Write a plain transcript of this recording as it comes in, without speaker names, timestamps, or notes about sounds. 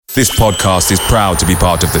This podcast is proud to be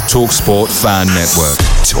part of the TalkSport Fan Network.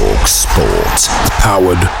 TalkSport.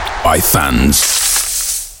 Powered by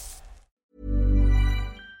fans.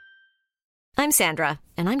 I'm Sandra,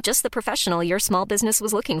 and I'm just the professional your small business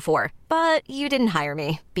was looking for. But you didn't hire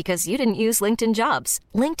me because you didn't use LinkedIn Jobs.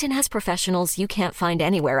 LinkedIn has professionals you can't find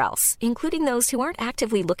anywhere else, including those who aren't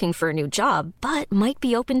actively looking for a new job, but might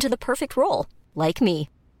be open to the perfect role, like me.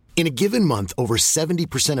 In a given month, over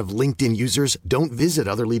 70% of LinkedIn users don't visit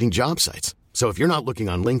other leading job sites. So if you're not looking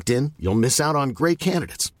on LinkedIn, you'll miss out on great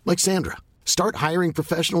candidates like Sandra. Start hiring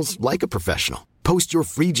professionals like a professional. Post your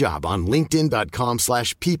free job on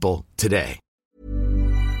linkedin.com/people today.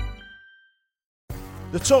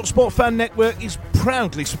 The TalkSport Fan Network is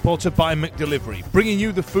proudly supported by McDelivery, bringing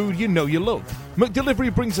you the food you know you love.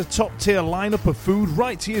 McDelivery brings a top-tier lineup of food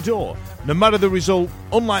right to your door. No matter the result,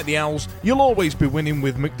 unlike the Owls, you'll always be winning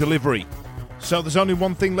with McDelivery. So there's only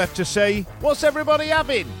one thing left to say, what's everybody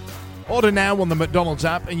having? Order now on the McDonald's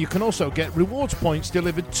app, and you can also get rewards points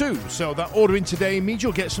delivered too, so that ordering today means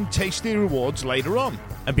you'll get some tasty rewards later on.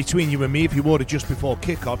 And between you and me, if you order just before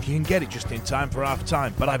kick-off, you can get it just in time for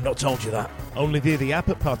half-time, but I've not told you that. Only via the app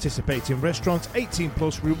at participating restaurants, 18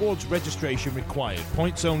 plus, rewards registration required.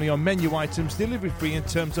 Points only on menu items, delivery free and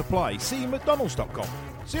terms apply. See mcdonalds.com.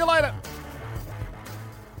 See you later.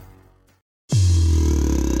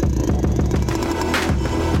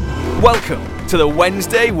 Welcome to the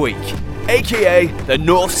Wednesday week, aka the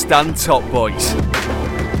North Stand Top Boys.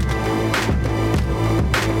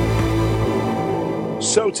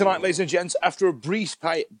 So tonight, ladies and gents, after a brief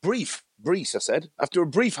hiatus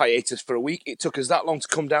for a week, it took us that long to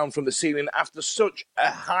come down from the ceiling after such a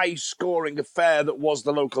high-scoring affair that was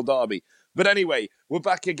the local derby. But anyway, we're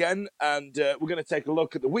back again, and we're going to take a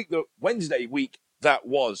look at the Wednesday week that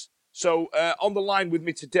was. So on the line with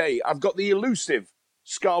me today, I've got the elusive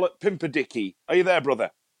Scarlet Pimperdickie. Are you there, brother?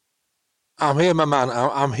 I'm here, my man.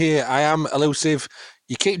 I'm here. I am elusive.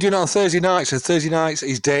 You keep doing it on Thursday nights, and Thursday nights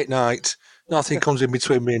is date night. Nothing comes in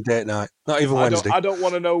between me and date night. Not even Wednesday. I don't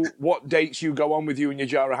want to know what dates you go on with you and your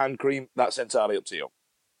jar of hand cream. That's entirely up to you.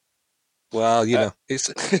 Well, you know, it's.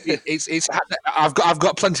 I've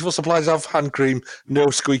got plentiful supplies of hand cream, no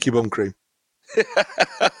squeaky bum cream.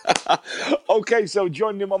 Okay, so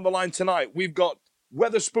joining him on the line tonight, we've got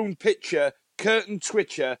Weatherspoon pitcher, curtain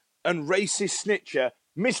twitcher, and racist snitcher,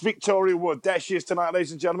 Miss Victoria Wood. There she is tonight,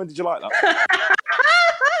 ladies and gentlemen. Did you like that?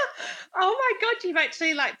 Oh my God, you've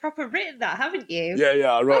actually proper written that, haven't you?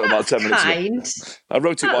 Yeah, I wrote about 10 minutes ago. I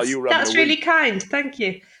wrote it while you were having That's really kind, thank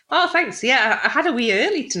you. Oh, thanks. Yeah, I had a wee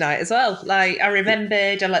early tonight as well. I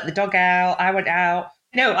remembered, I let the dog out, I went out.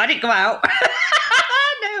 No, I didn't go out.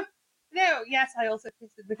 No, yes, I also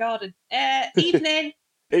pissed in the garden. Evening.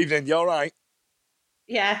 Evening, you all right?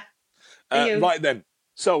 Yeah. You? Right then.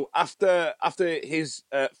 So after his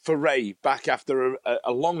foray back after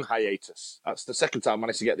a long hiatus, that's the second time I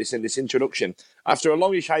managed to get this in this introduction. After a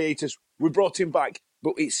longish hiatus, we brought him back,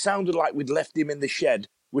 but it sounded like we'd left him in the shed,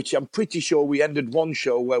 which I'm pretty sure we ended one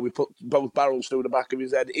show where we put both barrels through the back of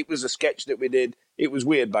his head. It was a sketch that we did. It was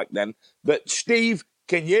weird back then. But Steve,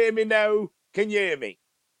 can you hear me now? Can you hear me?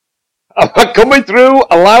 I'm coming through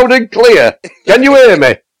loud and clear. Can you hear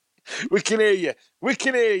me? We can hear you. We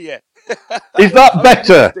can hear you. Is that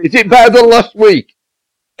better? Is it better than last week?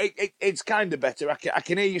 It's kind of better. I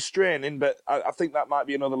can hear you straining, but I think that might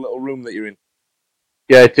be another little room that you're in.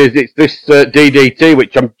 Yeah, it is. It's this DDT,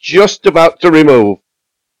 which I'm just about to remove.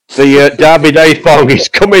 The Derby Day thong is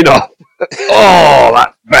coming off. Oh,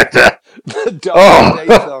 that's better. The Derby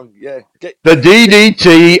Day thong, yeah. The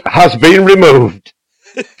DDT has been removed.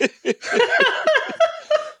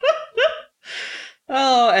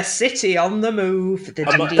 Oh, a city on the move. The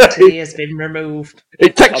DDT has been removed.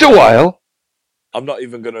 It takes a while. I'm not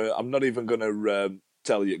even gonna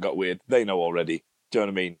tell you it got weird. They know already. Do you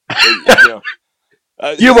know what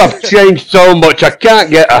I mean? You have changed so much. I can't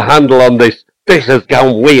get a handle on this. This has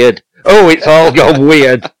gone weird. Oh, it's all gone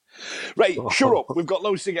weird. Right, shut up. We've got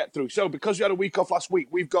loads to get through. So, because we had a week off last week,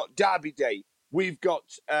 we've got Derby Day. We've got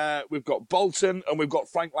Bolton, and we've got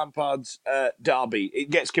Frank Lampard's Derby. It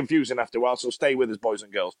gets confusing after a while, so stay with us, boys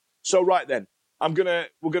and girls. So right then, we're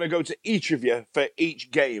gonna go to each of you for each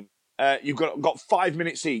game. You've got 5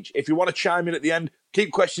 minutes each. If you want to chime in at the end,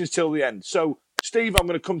 keep questions till the end. So, Steve, I'm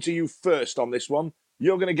going to come to you first on this one.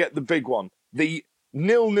 You're going to get the big one. The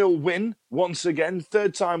 0-0 win once again,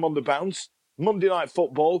 third time on the bounce. Monday Night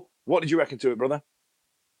Football. What did you reckon to it, brother?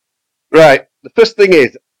 Right. The first thing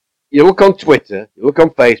is, you look on Twitter, you look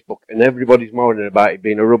on Facebook, and everybody's moaning about it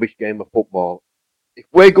being a rubbish game of football. If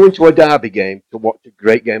we're going to a derby game to watch a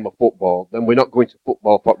great game of football, then we're not going to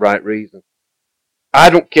football for the right reason. I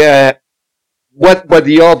don't care whether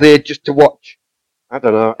you're there just to watch, I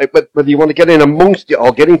don't know, whether you want to get in amongst it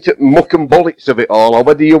or get into muck and bullets of it all, or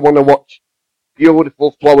whether you want to watch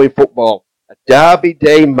beautiful flowing football, a Derby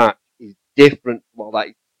Day match is different. Well, that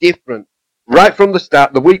is different. Right from the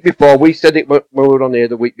start, the week before, we said it when we were on here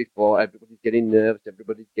the week before, everybody's getting nervous,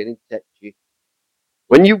 everybody's getting touchy.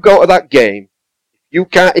 When you go to that game, if you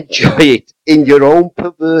can't enjoy it in your own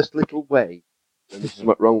perverse little way, then there's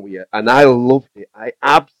something wrong with you. And I loved it. I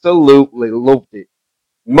absolutely loved it.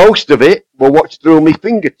 Most of it were watched through my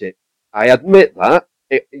fingertip. I admit that.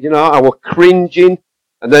 I was cringing,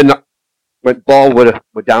 and then when ball were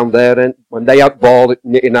down there, and when they had ball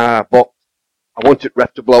in our box, I wanted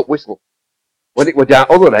ref to blow up whistle. When it was down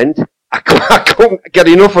other end, I couldn't get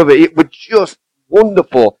enough of it. It was just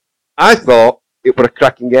wonderful. I thought it was a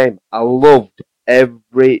cracking game. I loved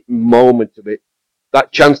every moment of it.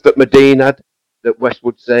 That chance that Medina had, that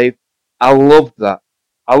Westwood saved, I loved that.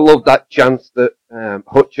 I loved that chance that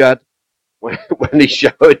Hutch had when he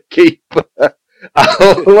shouted keeper.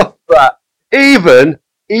 I loved that. Even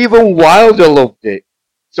Wilder loved it.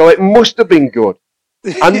 So it must have been good.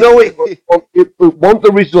 I know it wasn't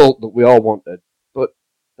the result that we all wanted, but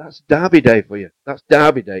that's Derby Day for you. That's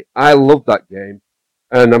Derby Day. I love that game,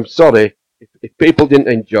 and I'm sorry if people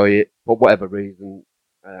didn't enjoy it for whatever reason.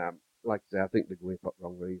 Like I say, I think they're going for the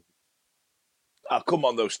wrong reason. Oh, come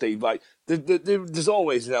on, though, Steve. Like, there's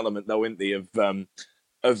always an element, though, isn't there,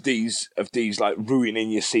 of these like ruining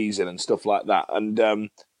your season and stuff like that. And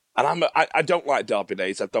I don't like Derby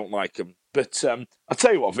Days. I don't like them. But I'll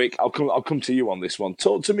tell you what, Vic. I'll come to you on this one.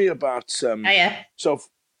 Talk to me about. Yeah. So,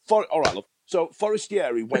 all right, love. So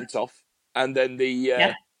Forestieri went off, and then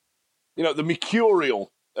the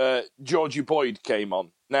mercurial Georgie Boyd came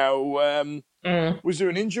on. Now, was there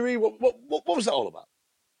an injury? What was that all about?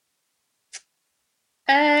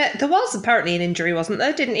 There was apparently an injury, wasn't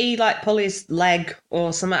there? Didn't he pull his leg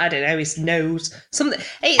or something? I don't know, his nose. Something.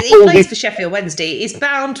 He plays for Sheffield Wednesday. He's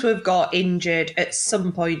bound to have got injured at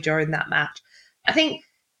some point during that match. I think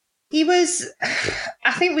he was.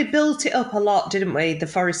 I think we built it up a lot, didn't we? The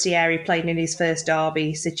Forestieri playing in his first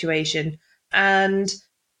derby situation, and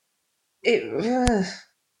it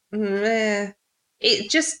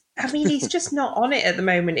just. I mean, he's just not on it at the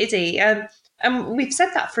moment, is he? And we've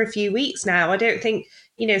said that for a few weeks now. I don't think,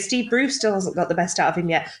 Steve Bruce still hasn't got the best out of him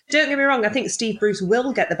yet. Don't get me wrong, I think Steve Bruce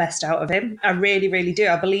will get the best out of him. I really, really do.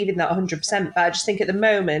 I believe in that 100%. But I just think at the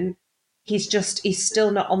moment, he's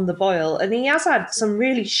still not on the boil. And he has had some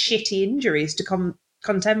really shitty injuries to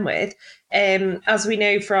contend with. As we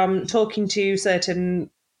know from talking to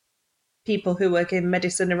certain people who work in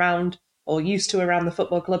medicine around or used to around the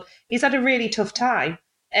football club, he's had a really tough time.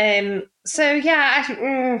 So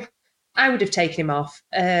yeah, I would have taken him off.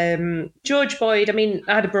 George Boyd, I mean,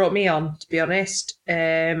 I'd have brought me on, to be honest.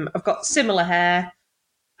 I've got similar hair.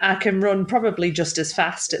 I can run probably just as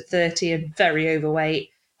fast at 30 and very overweight.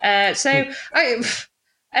 Yeah,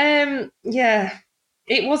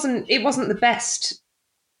 it wasn't the best.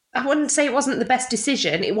 I wouldn't say it wasn't the best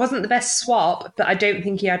decision. It wasn't the best swap, but I don't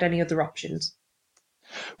think he had any other options.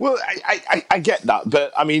 Well, I get that,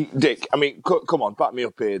 but I mean, Dick, come on, back me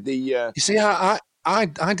up here. You see, I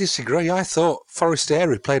disagree. I thought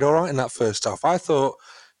Forestieri played all right in that first half. I thought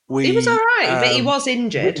he was all right, but he was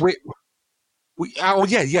injured.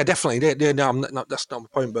 Yeah, definitely. No, that's not my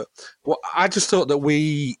point. But I just thought that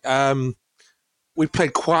we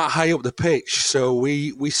played quite high up the pitch, so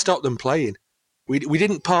we stopped them playing. We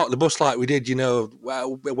didn't park the bus like we did,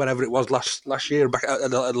 whenever it was last year back at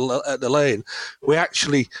the lane. We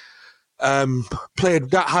actually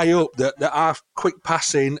played that high up that our quick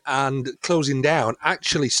passing and closing down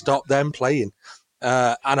actually stopped them playing.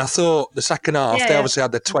 And I thought the second half, they obviously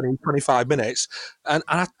had the 20-25 minutes, and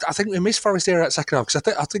I think we missed Forestieri at second half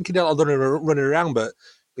because I think he did a lot of running around, but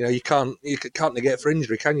you can't negate for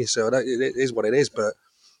injury, can you? So it is what it is. But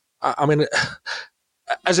I mean,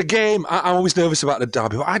 as a game, I'm always nervous about the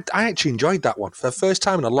derby. But I actually enjoyed that one for the first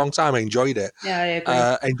time in a long time. I enjoyed it. Yeah, I agree.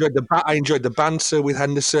 I enjoyed the banter with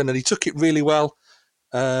Henderson, and he took it really well.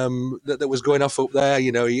 That was going off up there.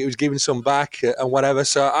 He was giving some back and whatever.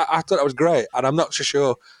 So I thought that was great, and I'm not so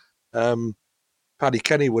sure Paddy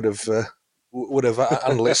Kenny would have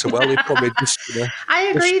handled it so well. He'd probably just.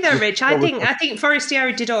 I agree, though, Rich. I think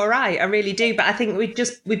Forestieri did all right. I really do, but I think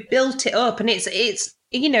we built it up, and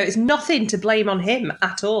it's nothing to blame on him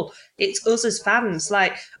at all. It's us as fans.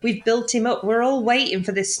 We've built him up. We're all waiting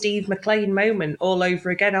for this Steve McLean moment all over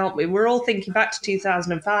again, aren't we? We're all thinking back to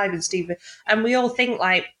 2005 and Steve, and we all think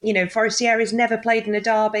Forestieri's never played in a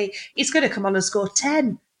derby. He's going to come on and score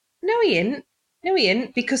 10. No, he ain't. No, he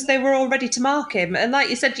didn't, because they were all ready to mark him. And like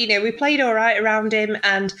you said, we played all right around him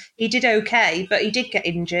and he did okay, but he did get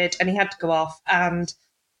injured and he had to go off. And,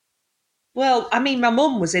 well, I mean, my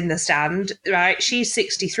mum was in the stand, right? She's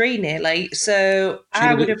 63 nearly, so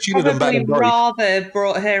I would have probably rather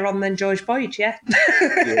brought her on than George Boyd, yeah.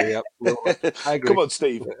 Yeah, I agree. Come on,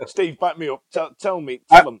 Steve. Steve, back me up. Tell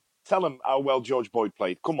him how well George Boyd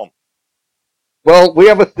played. Come on. Well, we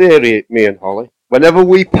have a theory, me and Holly. Whenever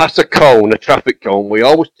we pass a traffic cone, we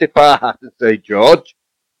always tip our hat and say, George,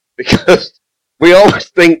 because we always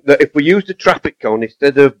think that if we used a traffic cone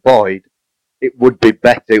instead of Boyd, it would be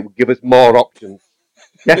better. It would give us more options.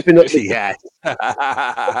 Definitely. Yes.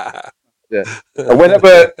 Yeah. And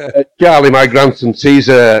whenever Charlie, my grandson, sees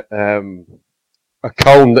a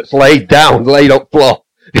cone that's laid up floor,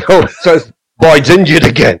 says, Boyd's injured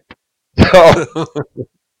again. So,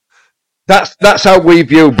 That's how we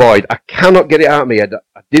view Boyd. I cannot get it out of my head.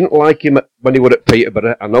 I didn't like him when he was at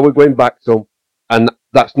Peterborough. I know we're going back some, and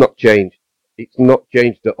that's not changed. It's not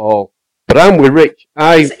changed at all. But I'm with Rich.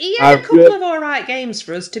 He had a couple of all right games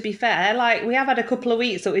for us, to be fair. Like, we have had a couple of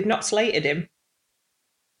weeks that we've not slated him.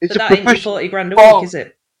 It's but that ain't $40,000 a week, is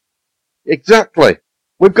it? Exactly.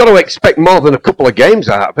 We've got to expect more than a couple of games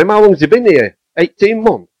out of him. How long has he been here? 18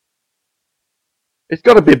 months. We've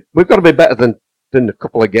got to be better than a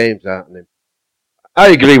couple of games out of him. I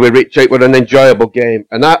agree with Rich. It was an enjoyable game,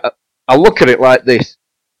 and I look at it like this: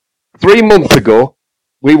 3 months ago,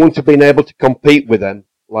 we wouldn't have been able to compete with them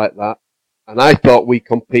like that, and I thought we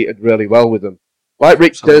competed really well with them. Like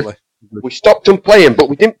Rich says, we stopped them playing, but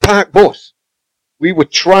we didn't park bus. We were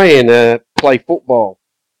trying to play football.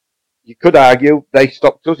 You could argue they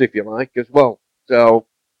stopped us, if you like, as well. So,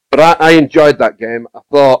 but I enjoyed that game. I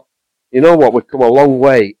thought, you know what, we've come a long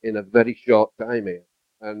way in a very short time here.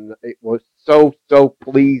 And it was so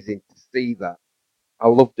pleasing to see that. I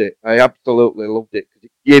loved it. I absolutely loved it because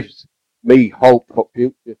it gives me hope for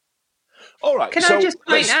future. All right. Can I just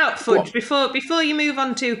point out, Fudge, before you move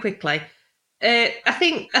on too quickly? I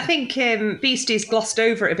think Beastie's glossed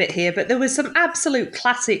over it a bit here, but there was some absolute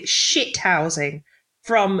classic shit housing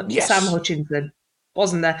from Sam Hutchinson,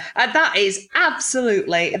 wasn't there? And that is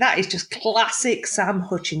just classic Sam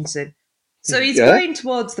Hutchinson. So he's going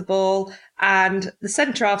towards the ball, and the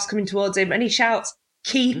centre-half's coming towards him, and he shouts,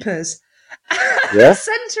 keepers. The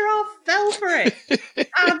centre-half fell for it.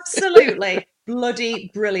 Absolutely bloody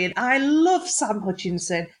brilliant. I love Sam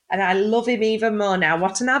Hutchinson, and I love him even more now.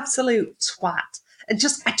 What an absolute twat. And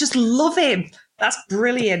I just love him. That's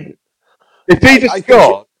brilliant. If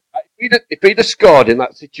he'd have scored in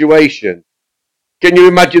that situation, can you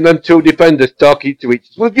imagine them two defenders talking to each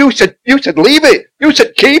other? Well, you said leave it. You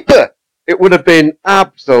said keeper. It would have been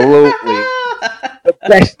absolutely the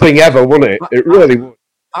best thing ever, wouldn't it? It really would.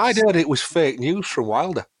 I'd heard it was fake news from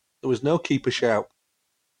Wilder. There was no keeper shout.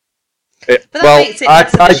 But that makes it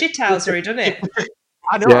less of a shithousery, doesn't it?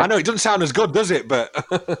 I know. It doesn't sound as good, does it? But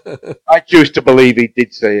I choose to believe he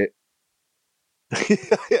did say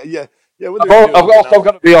it. yeah. I've also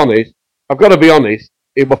got to be honest. I've got to be honest.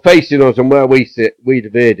 He was facing us, and where we sit, we'd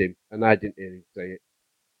have heard him, and I didn't hear him say it.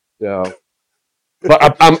 So,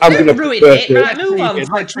 but I'm going to ruin it. Right, move on,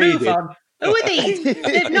 Fudge. Move on. Who are these?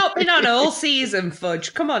 They've not been on all season,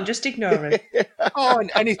 Fudge. Come on, just ignore it.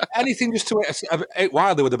 And anything just to hit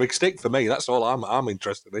Wilder with a big stick for me. That's all I'm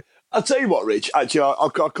interested in. I'll tell you what, Rich. Actually, I'll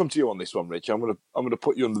come to you on this one, Rich. I'm gonna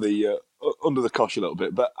put you under the cosh a little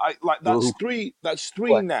bit. But that's three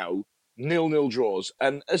now 0-0 draws.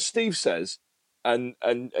 And as Steve says, and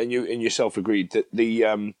you and yourself agreed that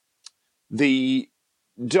the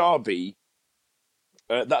derby.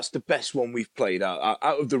 That's the best one we've played out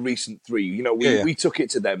of the recent three. You know, we took it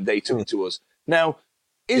to them, they took it to us. Now,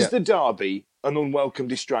 is the derby an unwelcome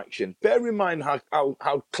distraction? Bear in mind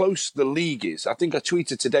how close the league is. I think I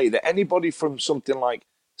tweeted today that anybody from something like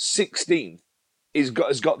 16th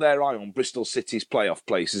has got their eye on Bristol City's playoff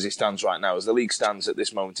place as it stands right now, as the league stands at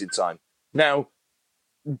this moment in time. Now,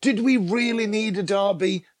 did we really need a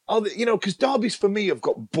derby? Because derbies for me have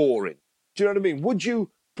got boring. Do you know what I mean? Would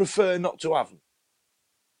you prefer not to have them?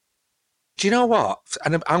 Do you know what?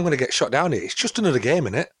 And I'm going to get shot down here. It's just another game,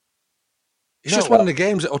 isn't it? It's just one of the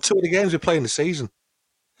games, or two of the games we play in the season.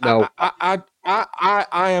 No, I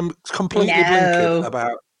am completely blinking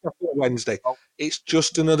about Wednesday. It's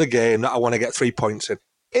just another game that I want to get 3 points in.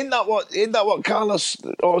 Isn't that what Carlos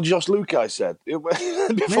or Josh Lukai said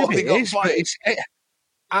before they got fired?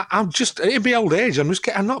 I'm just in my old age. I'm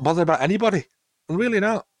not bothered about anybody. I'm really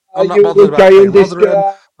not. I'm not bothered about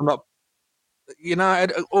Rotherham. I'm not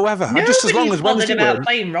United, whoever. Nobody's just as long as bothered Wednesday about wins.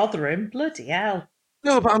 playing Rotherham. Bloody hell.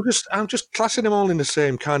 No, but I'm just classing them all in the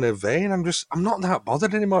same kind of vein. I'm not that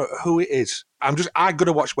bothered anymore who it is. I got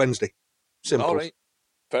to watch Wednesday. Simple. All right.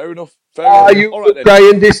 Fair enough. Are you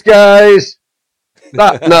crying disguise?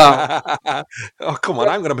 No. Oh, come on,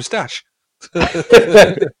 I haven't got a moustache.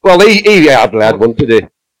 Well, he hardly had one today.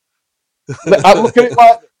 I look at it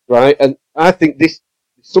like this, right, and I think this is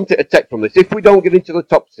something to take from this. If we don't get into the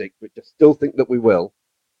top 6, which I still think that we will,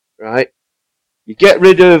 right, you get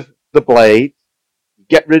rid of the Blades, you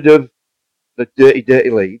get rid of the dirty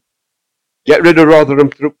lead, get rid of Rotherham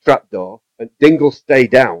through Trapdoor, and Dingle stay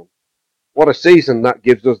down. What a season that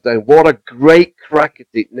gives us then. What a great crack at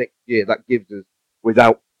it next year that gives us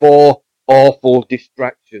without 4 awful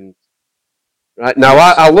distractions. Right now,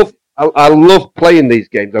 I love playing these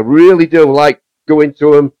games. I really do like going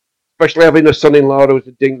to them, especially having a son-in-law who's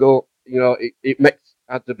a Dingle. You know, it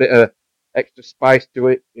adds a bit of extra spice to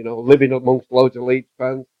it. You know, living amongst loads of Leeds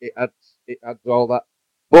fans, it adds all that.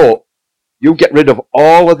 But you get rid of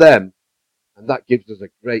all of them, and that gives us a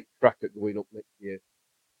great crack at going up next year.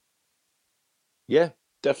 Yeah,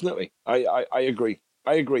 definitely. I agree.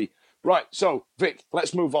 I agree. Right, so Vic,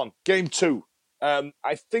 let's move on. Game 2.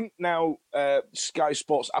 I think now Sky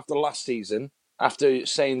Sports, after last season, after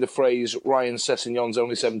saying the phrase Ryan Sessegnon's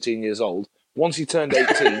only 17 years old, once he turned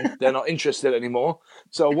 18, they're not interested anymore.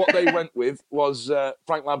 So what they went with was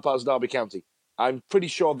Frank Lampard's Derby County. I'm pretty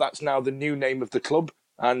sure that's now the new name of the club,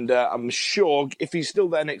 and I'm sure if he's still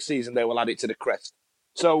there next season, they will add it to the crest.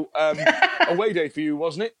 So away day for you,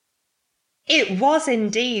 wasn't it? It was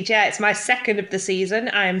indeed, yeah. It's my second of the season.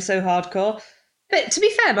 I am so hardcore. But to be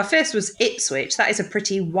fair, my first was Ipswich. That is a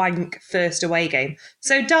pretty wank first away game.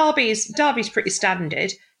 So Derby's pretty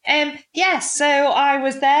standard. Yes, so I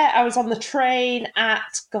was there. I was on the train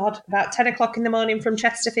at, about 10 o'clock in the morning from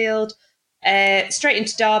Chesterfield. Straight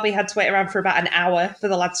into Derby, had to wait around for about an hour for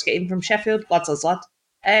the lads to get in from Sheffield. Lads.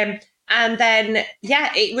 And then,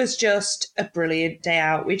 yeah, it was just a brilliant day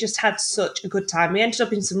out. We just had such a good time. We ended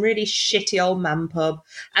up in some really shitty old man pub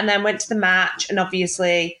and then went to the match. And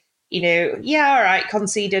obviously, you know, yeah, all right,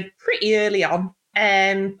 conceded pretty early on.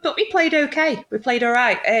 But we played okay. We played all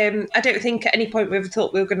right. I don't think at any point we ever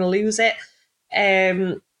thought we were going to lose it.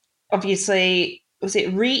 Obviously, was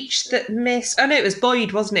it Reach that missed? Oh, no, it was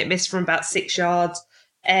Boyd, wasn't it? Missed from about 6 yards.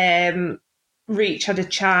 Reach had a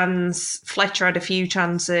chance, Fletcher had a few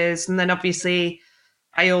chances, and then obviously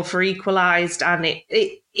Iorfa equalised, and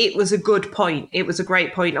it was a good point. It was a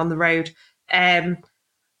great point on the road. I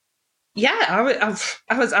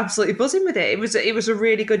was absolutely buzzing with it. It was a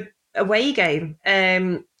really good away game.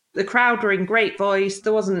 The crowd were in great voice.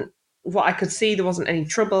 There wasn't, what I could see, there wasn't any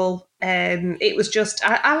trouble. It was just,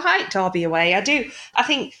 I like Derby away. I do. I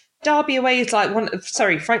think Derby away is like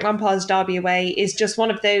Frank Lampard's Derby away is just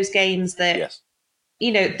one of those games that, yes,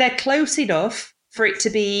 you know, they're close enough for it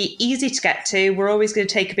to be easy to get to. We're always going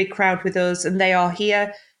to take a big crowd with us, and they are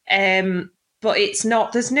here. But it's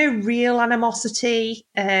not, there's no real animosity.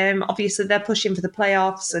 Obviously, they're pushing for the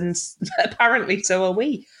playoffs, and apparently so are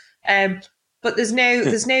we. But there's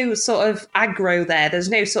no sort of aggro there. There's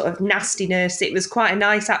no sort of nastiness. It was quite a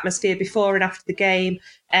nice atmosphere before and after the game.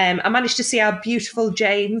 I managed to see our beautiful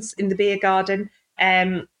James in the beer garden.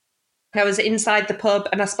 I was inside the pub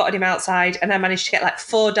and I spotted him outside, and I managed to get like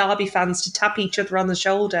 4 Derby fans to tap each other on the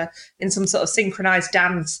shoulder in some sort of synchronised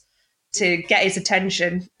dance to get his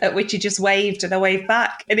attention, at which he just waved and I waved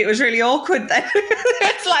back. And it was really awkward then.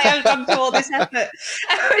 It's like I've done through all this effort.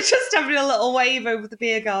 I was just having a little wave over the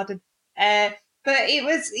beer garden. But it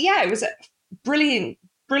was a brilliant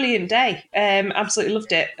day. Absolutely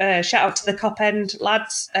loved it. Shout out to the Cop End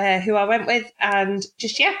lads who I went with, and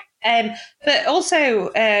just, yeah. But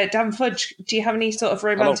also, Dan Fudge, do you have any sort of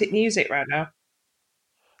romantic music right now?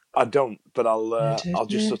 I don't, but I'll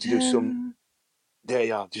just sort of do some.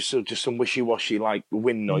 Yeah, just some wishy-washy like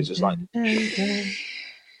wind noises, like.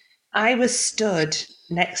 I was stood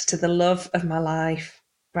next to the love of my life,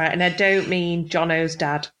 right, and I don't mean Jono's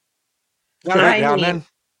dad.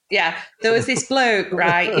 Yeah, there was this bloke,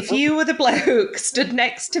 right? If you were the bloke stood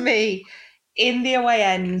next to me in the away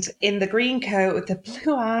end, in the green coat with the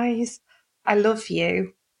blue eyes, I love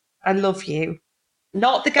you. I love you.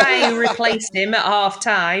 Not the guy who replaced him at half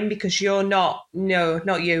time, because you're not. No,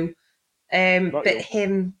 not you. But you.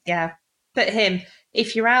 Him, yeah. But him.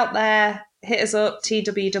 If you're out there, hit us up,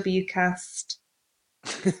 TWWcast.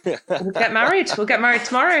 We'll get married. We'll get married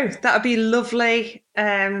tomorrow. That would be lovely.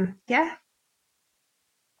 Yeah.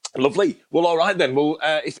 Lovely. Well, all right then. Well,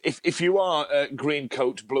 if you are green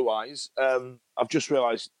coat, blue eyes, I've just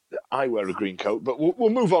realised that I wear a green coat, but we'll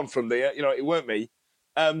move on from there. You know, it weren't me.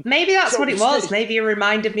 Maybe that's what it was. Maybe it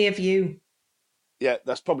reminded me of you. Yeah,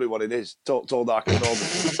 that's probably what it is. Tall, dark, and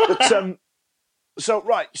northern. But, so,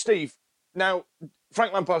 right, Steve. Now,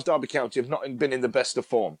 Frank Lampard's Derby County have not been in the best of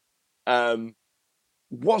form.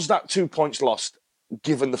 Was that 2 points lost,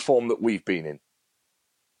 given the form that we've been in?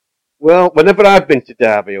 Well, whenever I've been to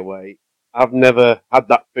Derby away, I've never had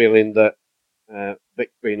that feeling that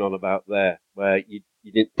Vic's been on about there, where you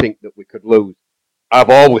didn't think that we could lose. I've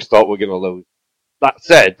always thought we're going to lose. That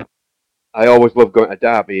said, I always love going to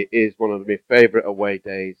Derby. It is one of my favourite away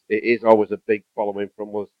days. It is always a big following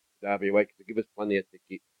from us, Derby away, because they give us plenty of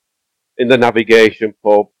tickets. In the navigation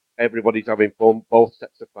pub, everybody's having fun, both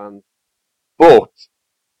sets of fans. But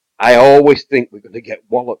I always think we're going to get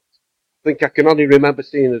walloped. I think I can only remember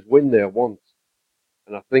seeing us win there once.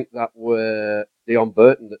 And I think that were Dion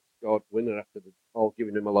Burton that scored winner after the all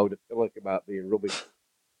giving him a load of filler about being rubbish.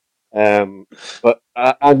 But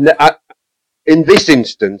in this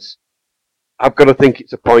instance, I've got to think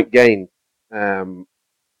it's a point gained.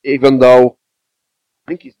 Even though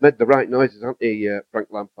I think he's made the right noises, hasn't he, Frank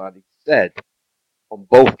Lampard? He said on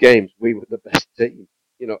both games we were the best team.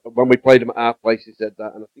 You know, when we played them at our place, he said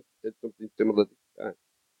that, and I think he said something similar this time.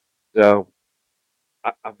 So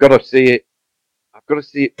I've got to see it. I've got to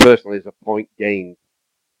see it personally as a point gained,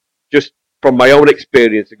 just from my own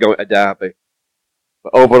experience of going to Derby.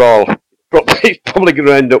 But overall, it's probably going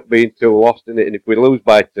to end up being 2 lost in it. And if we lose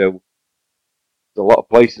by 2, there's a lot of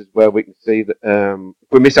places where we can see that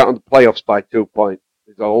if we miss out on the playoffs by 2 points,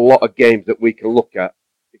 there's a lot of games that we can look at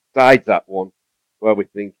besides that one where we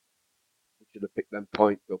think we should have picked them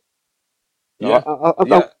points up. So Yeah. I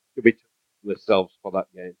don't think we'll be themselves for that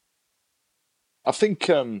game. I think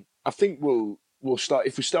we'll start,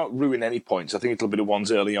 if we start ruining any points, I think it'll be the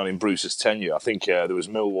ones early on in Bruce's tenure. I think there was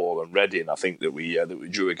Millwall and Reading, I think, that we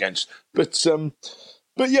drew against. But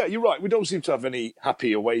yeah, you're right. We don't seem to have any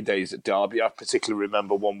happy away days at Derby. I particularly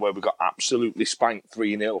remember one where we got absolutely spanked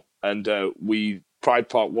 3-0, and Pride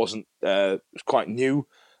Park wasn't was quite new,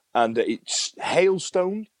 and it's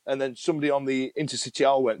hailstoned. And then somebody on the Intercity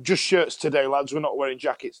Owl went, "Just shirts today, lads. We're not wearing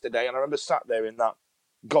jackets today." And I remember sat there in that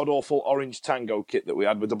god-awful orange tango kit that we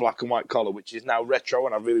had with the black and white collar, which is now retro,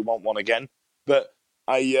 and I really want one again. But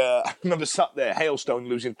I remember sat there, hailstone,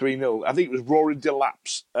 losing 3-0. I think it was Rory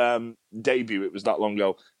Delap's debut. It was that long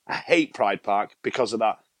ago. I hate Pride Park because of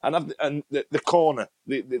that. And the corner,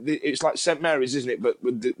 it's like St Mary's, isn't it? But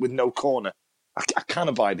with no corner. I can't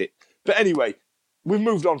abide it. But anyway, we've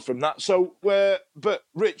moved on from that. So, but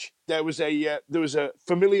Rich, there was a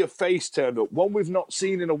familiar face turned up, one we've not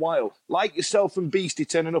seen in a while, like yourself and Beastie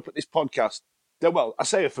turning up at this podcast. Well, I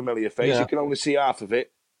say a familiar face. Yeah. You can only see half of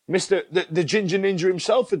it. The Ginger Ninja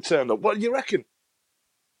himself had turned up. What do you reckon?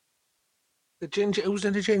 The Ginger? Who's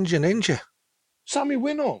in the Ginger Ninja? Sammy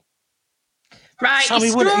Winnall. Right, Sammy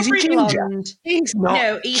he's Winnall. strawberry Is he ginger? blonde. He's not.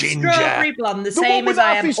 No, he's ginger. Strawberry blonde, the one same with as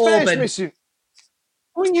I half am his face auburn. missing.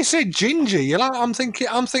 When you say ginger, you're like, I'm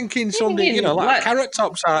thinking something, like what? Carrot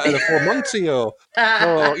Tops out of the Full Monty or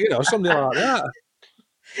something like that.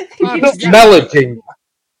 It's not melody.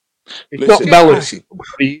 It's not melody.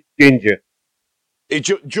 He's ginger.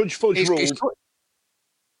 Judge Fudge ruled.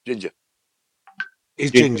 Ginger.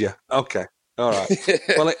 He's ginger. Okay. All right.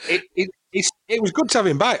 Well, it was good to have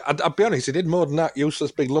him back. I'll be honest, he did more than that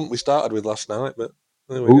useless big lump we started with last night, but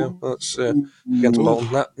there we go. That's against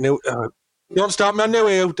Bolton. That new. Don't start me. I knew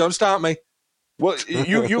you. Don't start me. Well,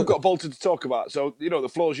 you've got Bolton to talk about, so the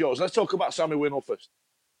floor's yours. Let's talk about Sammy Winnall first.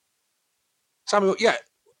 Sammy, yeah.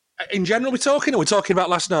 In general, are we talking about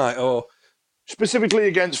last night or specifically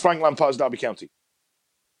against Frank Lampard's Derby County?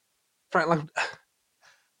 I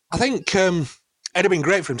think it'd have been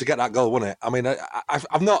great for him to get that goal, wouldn't it? I mean,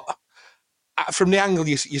 I've not. From the angle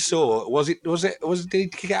you saw, did he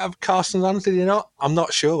get out of Carson's hands? Did he not? I'm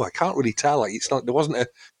not sure. I can't really tell. Like, there wasn't a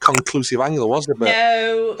conclusive angle, was there? But,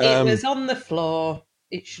 no, it was on the floor.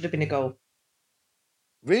 It should have been a goal.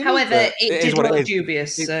 Really? However, it did look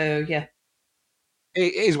dubious. So yeah,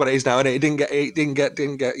 it is what it is now, and it didn't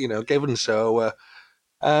get given. So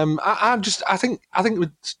I think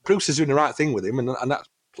Bruce is doing the right thing with him, and that's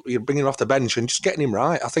bringing him off the bench and just getting him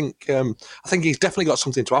right. I think he's definitely got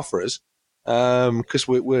something to offer us. Because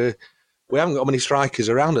we haven't got many strikers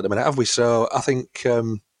around at the minute, have we? So I think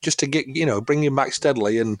just to get bring him back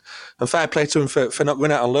steadily and fair play to him for not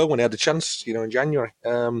going out on loan when he had the chance, in January.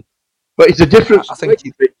 But it's a different striker,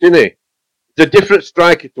 isn't it? It's a different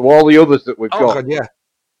striker to all the others that we've got. God,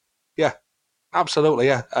 yeah, absolutely,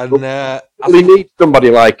 yeah. And we need somebody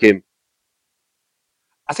like him.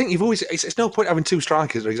 I think you've always. It's no point having two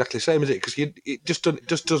strikers that are exactly the same, is it? Because it just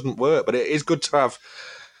doesn't work. But it is good to have.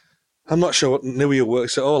 I'm not sure what Newey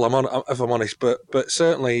works at all. If I'm honest, but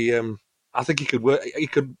certainly I think he could work. He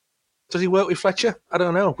could Does he work with Fletcher? I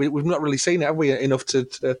don't know. We've not really seen it, have we? Enough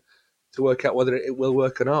to work out whether it will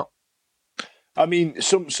work or not. I mean,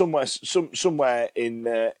 somewhere in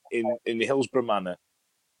the Hillsborough Manor,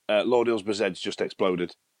 Lord Hillsborough's head's just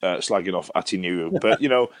exploded, slagging off Atinu. But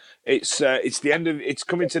it's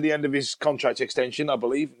coming to the end of his contract extension, I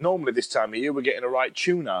believe. Normally this time of year we're getting a right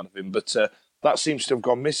tune out of him, but that seems to have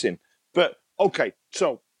gone missing. But okay,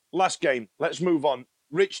 so last game, let's move on.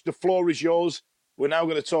 Rich, the floor is yours. We're now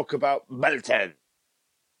going to talk about Bolton.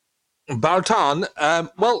 Bolton. I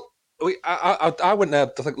went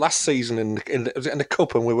there, I think, last season in the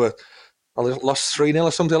cup, and I lost 3-0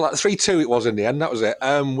 or something like 3-2. It was in the end. That was it.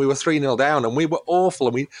 We were 3-0 down, and we were awful.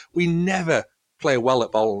 And we never play well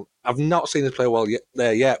at Bolton. I've not seen us play well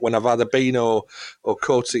there yet. When I've either been or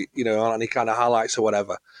caught it, on any kind of highlights or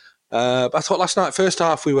whatever. But I thought last night, first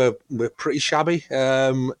half, we were pretty shabby,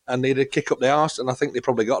 and needed a kick up the arse, and I think they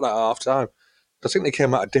probably got that at half time. I think they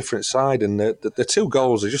came out a different side, and the 2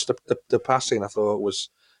 goals are just the passing. I thought was,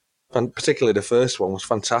 particularly the first one was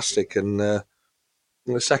fantastic, and the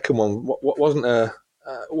second one wasn't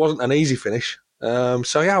an easy finish.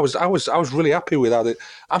 So yeah, I was really happy with that.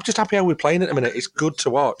 I'm just happy how we're playing at the minute. It's good to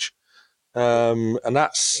watch, and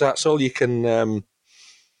that's all you can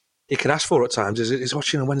ask for at times. Is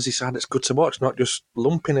watching a Wednesday side that's good to watch, not just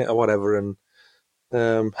lumping it or whatever. And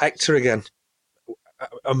Hector again,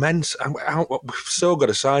 immense. We've so got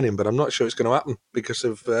to sign him, but I'm not sure it's going to happen because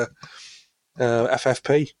of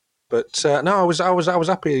FFP. But no, I was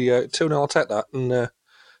happy 2-0. I'll take that, and I'm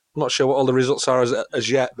not sure what all the results are as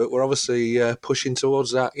yet, but we're obviously pushing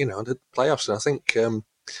towards that, the playoffs. And I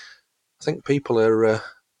think people are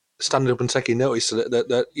standing up and taking notice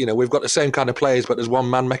that we've got the same kind of players, but there's one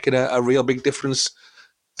man making a real big difference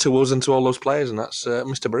to us and to all those players, and that's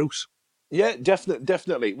Mr. Bruce. Yeah,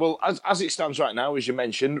 definitely. Well, as it stands right now, as you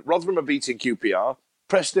mentioned, Rotherham are beating QPR,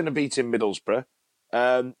 Preston are beating Middlesbrough.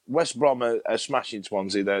 West Brom are smashing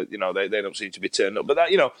Swansea. They don't seem to be turning up, but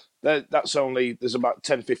that's only, there's about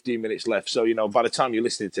 10-15 minutes left. So by the time you're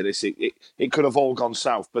listening to this, it could have all gone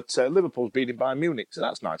south. But Liverpool's beating Bayern Munich, so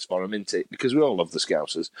that's nice for them, isn't it? Because we all love the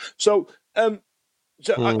Scousers. So I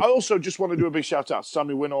also just want to do a big shout out to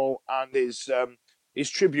Sammy Winnall and his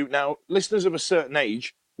tribute. Now, listeners of a certain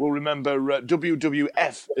age will remember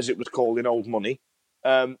WWF, as it was called in old money.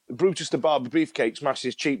 Brutus the Barber Beefcake smashed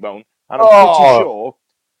his cheekbone. And I'm pretty sure,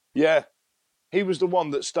 he was the one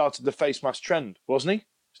that started the face mask trend, wasn't he,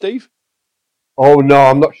 Steve? Oh no,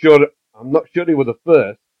 I'm not sure. I'm not sure he was the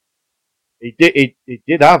first. He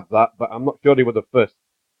did have that, but I'm not sure he was the first.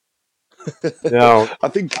 No, I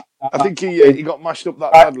think he got mashed up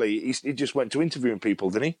that badly. He just went to interviewing people,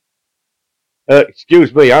 didn't he?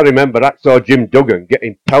 Excuse me, I remember I saw Jim Duggan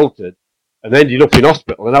getting pelted and ended up in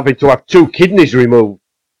hospital and having to have 2 kidneys removed.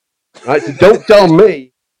 Right, so don't tell me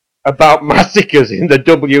about massacres in the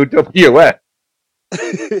WWF.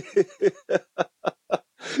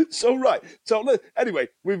 So anyway,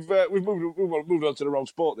 we've moved on to the wrong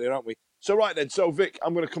sport there, haven't we? So right then, so Vic,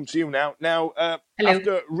 I'm going to come to you now. Now,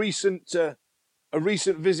 after a recent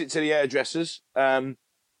visit to the hairdressers, some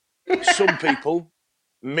people,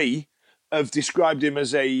 me, have described him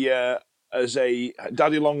as a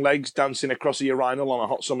daddy long legs dancing across a urinal on a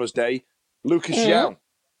hot summer's day. Lucas Young.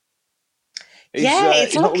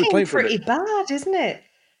 It's looking pretty bad, isn't it?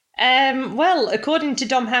 Well, according to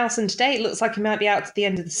Dom Howson today, it looks like he might be out to the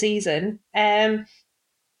end of the season,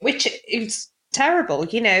 which is terrible.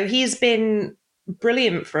 He's been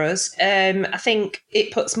brilliant for us. I think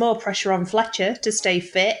it puts more pressure on Fletcher to stay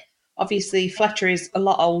fit. Obviously, Fletcher is a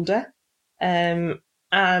lot older, and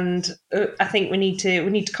I think we need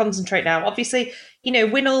to concentrate now. Obviously,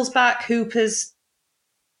 Winnall's back, Hooper's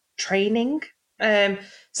training.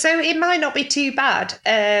 So it might not be too bad.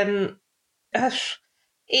 It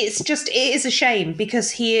is a shame because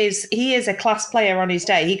he is a class player on his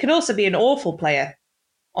day. He can also be an awful player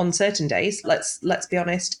on certain days. Let's be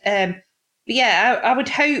honest. But yeah, I would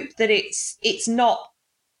hope that it's not.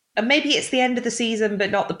 Maybe it's the end of the season, but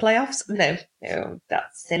not the playoffs. No,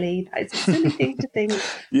 that's silly. That's a silly thing to think.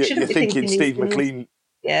 You're thinking Steve McLean.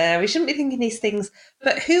 Yeah, we shouldn't be thinking these things.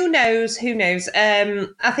 But who knows?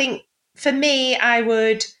 I think. For me, I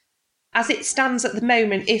would, as it stands at the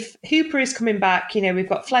moment, if Hooper is coming back, we've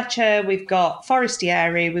got Fletcher, we've got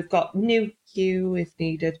Forestieri, we've got New Q if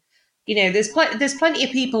needed. There's plenty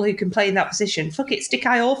of people who can play in that position. Fuck it, stick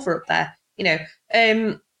Iorfa up there.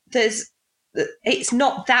 It's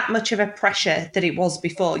not that much of a pressure that it was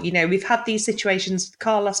before. We've had these situations with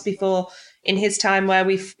Carlos before in his time where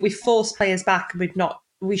we've forced players back and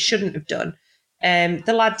we shouldn't have done.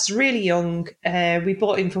 The lad's really young. We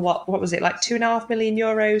bought him for what was it, like €2.5 million?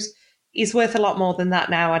 he's worth a lot more than that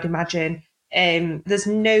now, I'd imagine. There's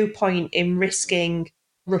no point in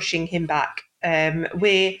rushing him back.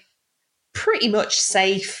 We're pretty much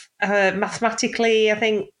safe mathematically. I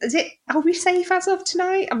think are we safe as of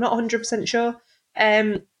tonight? I'm not 100% sure.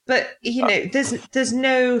 But there's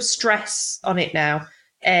no stress on it now.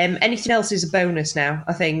 Anything else is a bonus now.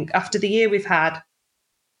 I think after the year we've had,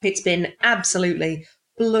 it's been absolutely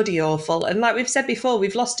bloody awful. And like we've said before,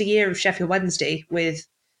 we've lost a year of Sheffield Wednesday with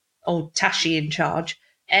old Tashi in charge.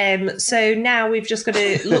 So now we've just got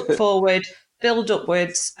to look forward, build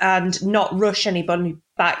upwards, and not rush anybody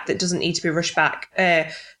back that doesn't need to be rushed back.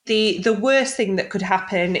 The worst thing that could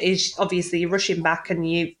happen is obviously you're rushing back and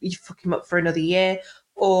you fuck him up for another year,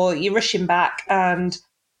 or you're rushing back and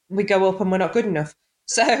we go up and we're not good enough.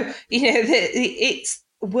 So,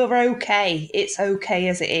 we're okay. It's okay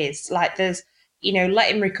as it is. Like there's,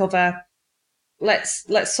 let him recover. Let's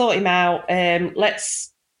sort him out.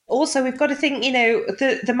 Also, we've got to think,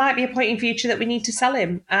 there might be a point in future that we need to sell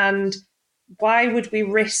him. And why would we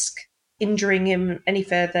risk injuring him any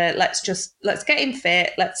further? Let's get him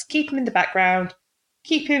fit. Let's keep him in the background,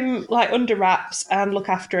 keep him under wraps and look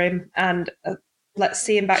after him. And let's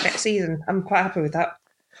see him back next season. I'm quite happy with that.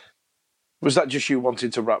 Was that just you wanting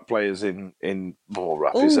to wrap players in ball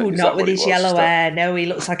wrap? Oh, not with his yellow hair. No, he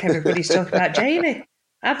looks like everybody's talking about Jamie.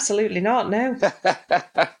 Absolutely not, no.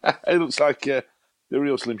 He looks like the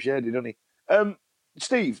real Slim Shady, doesn't he?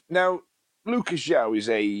 Steve, now, Lucas João is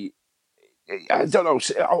I don't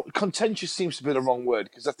know, contentious seems to be the wrong word,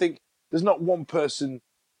 because I think there's not one person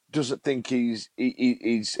doesn't think he's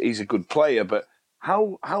a good player, but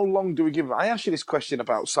how long do we give him? I asked you this question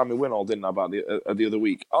about Sammy Winall, didn't I, about the other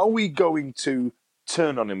week. Are we going to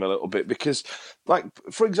turn on him a little bit? Because,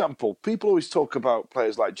 for example, people always talk about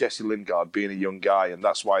players like Jesse Lingard being a young guy, and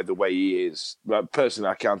that's why the way he is.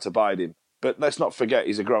 Personally, I can't abide him. But let's not forget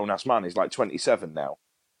he's a grown-ass man. He's like 27 now.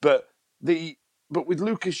 But with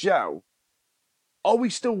Lucas João, are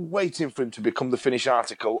we still waiting for him to become the finished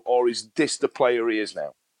article, or is this the player he is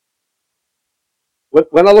now?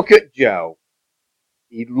 When I look at João,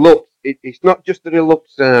 it's not just that he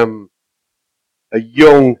looks a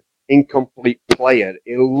young, incomplete player.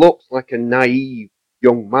 He looks like a naive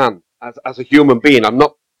young man as a human being. I'm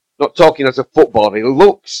not talking as a footballer. He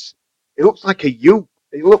looks like a youth.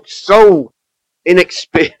 He looks so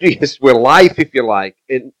inexperienced with life, if you like.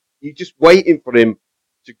 And you're just waiting for him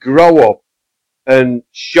to grow up and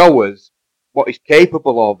show us what he's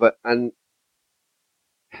capable of. And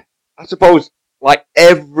I suppose, like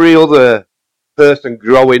every other person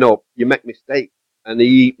growing up, you make mistakes, and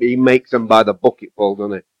he makes them by the bucketful,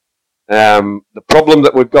 doesn't he? The problem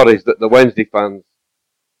that we've got is that the Wednesday fans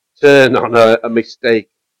turn on a mistake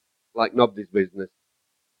like nobody's business.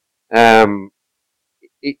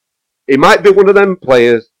 He might be one of them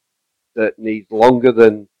players that needs longer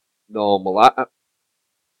than normal.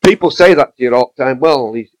 People say that to you all the time.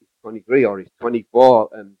 Well, he's 23 or he's 24,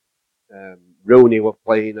 and Rooney were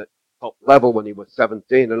playing at top level when he was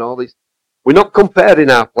 17 and all this. We're not comparing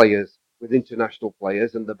our players with international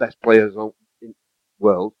players and the best players in the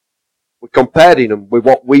world. We're comparing them with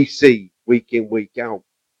what we see week in, week out.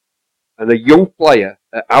 And a young player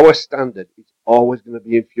at our standard is always going to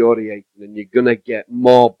be infuriating, and you're going to get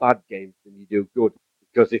more bad games than you do good.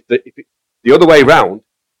 Because if it's the other way round,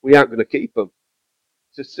 we aren't going to keep them.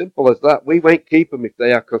 It's as simple as that. We won't keep them if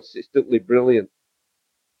they are consistently brilliant.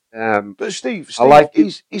 But Steve, I like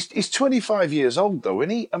he's 25 years old, though, isn't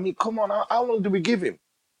he? I mean, come on, how long do we give him?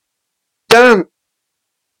 Dan,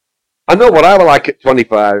 I know what I would like at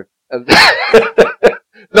 25.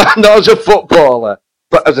 not as a footballer,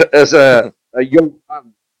 but as a young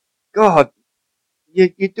man. God,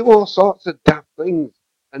 you do all sorts of daft things,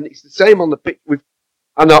 and it's the same on the pitch.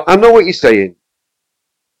 I know what you're saying.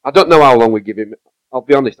 I don't know how long we give him. I'll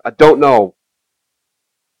be honest, I don't know.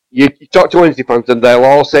 You talk to Wednesday fans and they'll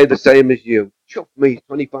all say the same as you. Chuff me, he's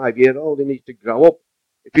 25 years old, he needs to grow up.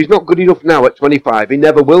 If he's not good enough now at 25, he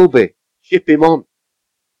never will be. Ship him on.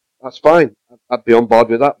 That's fine. I'd be on board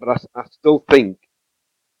with that, but I still think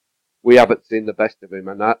we haven't seen the best of him.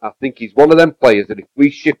 And I think he's one of them players that if we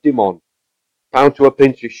shift him on, pound to a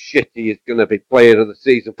pinch of shit, he is going to be player of the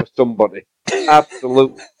season for somebody.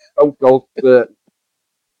 Absolutely. Don't go certain.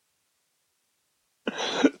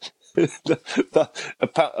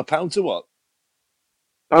 A pound to what?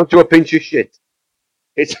 Pound to a pinch of shit.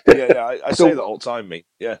 Yeah, I say that all the time, me.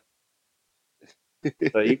 Yeah.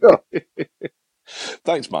 There you go.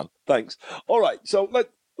 Thanks, man. Thanks. All right, so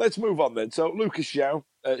let's move on then. So Lucas João,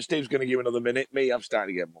 Steve's going to give another minute. I'm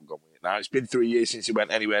starting to get more going with it now. It's been 3 years since he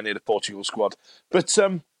went anywhere near the Portugal squad. But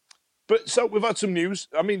But so we've had some news.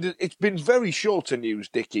 I mean, it's been very short of news,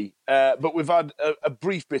 Dickie, but we've had a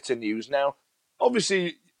brief bit of news. Now,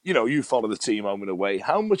 obviously, you follow the team home and away.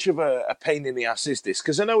 How much of a pain in the ass is this?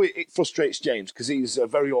 Because I know it frustrates James because he's a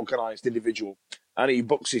very organised individual and he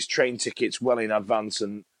books his train tickets well in advance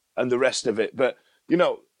and the rest of it. But,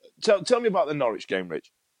 tell me about the Norwich game,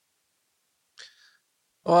 Rich.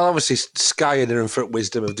 Well, obviously, Sky and Infinite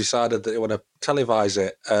Wisdom have decided that they want to televise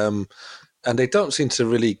it. And they don't seem to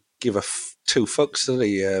really give two fucks to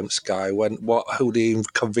the Sky who the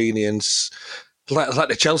inconvenience, like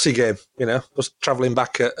the Chelsea game, was travelling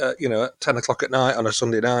back at 10 o'clock at night on a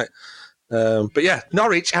Sunday night. But yeah,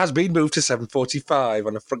 Norwich has been moved to 7:45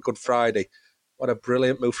 on a Good Friday. What a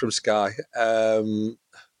brilliant move from Sky. It's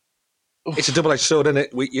a double-edged sword, isn't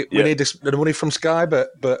it? We need the money from Sky,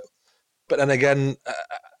 but then again,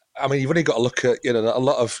 I mean, you've only got to look at a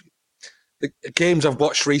lot of the games I've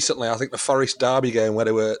watched recently. I think the Forest Derby game where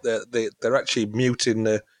they're actually muting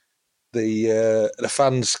the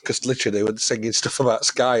fans because literally they were singing stuff about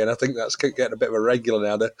Sky, and I think that's getting a bit of a regular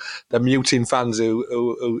now. They're muting fans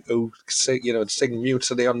who sing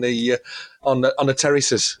mutiny on the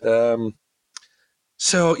terraces.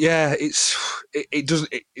 So yeah, it's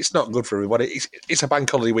not good for everybody. It's a bank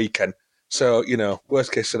holiday weekend. So,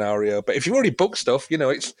 worst case scenario. But if you've already booked stuff,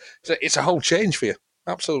 it's a whole change for you.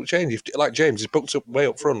 Absolute change. Like James, he's booked up way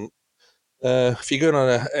up front. If you're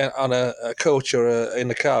going on a coach or in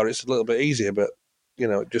the car, it's a little bit easier. But,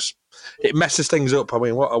 it messes things up. I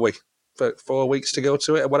mean, what are we? 4 weeks to go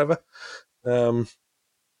to it or whatever?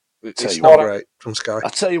 It's not great from Sky. I'll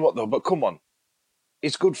tell you what, though, but come on.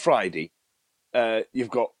 It's Good Friday. You've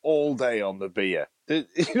got all day on the beer. You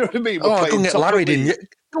know what I mean? Go and get Larry in.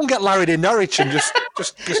 Go and get Larry in Norwich and just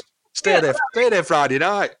stay there. Stay there Friday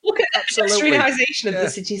night. Look at that pedestrianisation of the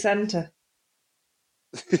city centre.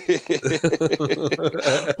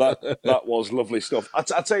 that was lovely stuff. I'll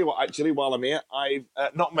tell you what. Actually, while I'm here, I've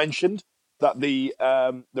not mentioned that the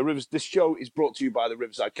Rivers. This show is brought to you by the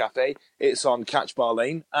Riverside Cafe. It's on Catch Bar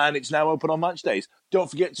Lane, and it's now open on match days. Don't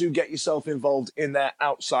forget to get yourself involved in their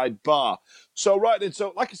outside bar. So right then,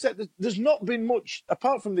 so like I said, there's not been much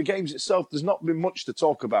apart from the games itself. There's not been much to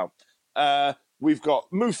talk about. We've got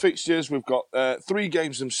move fixtures. We've got 3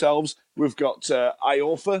 games themselves. We've got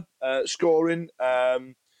Iorfa scoring.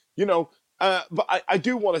 But I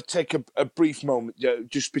do want to take a brief moment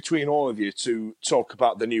just between all of you to talk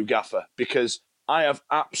about the new gaffer because I have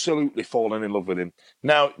absolutely fallen in love with him.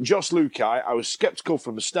 Now, Josh Lukai, I was sceptical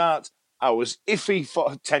from the start. I was iffy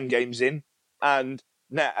for 10 games in, and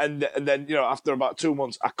then after about 2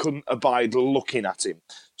 months, I couldn't abide looking at him.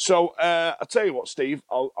 So I'll tell you what, Steve,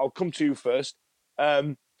 I'll come to you first.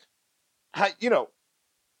 Are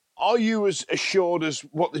you as assured as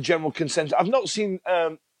what the general consensus? I've not seen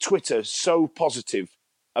Twitter so positive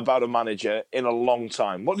about a manager in a long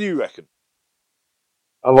time. What do you reckon?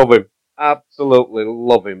 I love him. Absolutely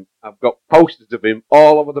love him. I've got posters of him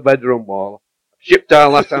all over the bedroom wall. I shipped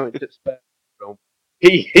down last time into the spare bedroom.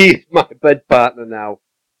 He's my bed partner now.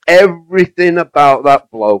 Everything about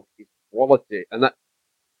that bloke is quality. And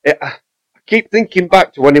I keep thinking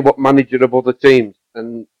back to when he was manager of other teams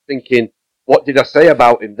and thinking, what did I say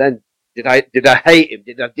about him then? Did I hate him?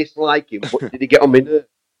 Did I dislike him? What did he get on my nerves?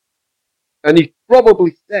 And he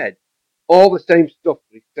probably said all the same stuff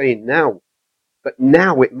that he's saying now. But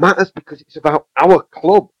now it matters because it's about our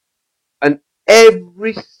club. And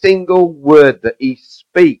every single word that he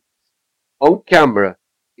speaks on camera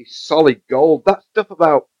is solid gold. That stuff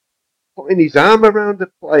about putting his arm around the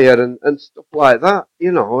player and stuff like that,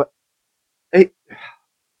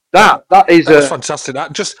 that is fantastic.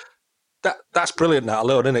 That's brilliant. That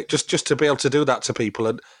alone, isn't it? Just to be able to do that to people,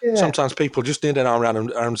 and sometimes people just need an arm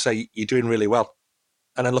around and say you're doing really well,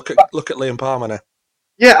 and then look at Liam Palmer now.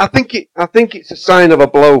 Yeah, I think it's a sign of a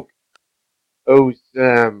bloke who's.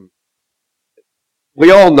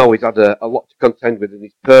 We all know he's had a lot to contend with in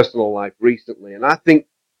his personal life recently, and I think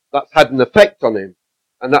that's had an effect on him.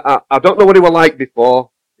 And I don't know what he was like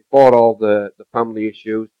before all the family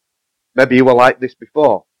issues. Maybe he was like this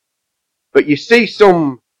before, but you see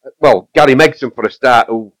Gary Megson for a start,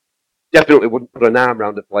 who definitely wouldn't put an arm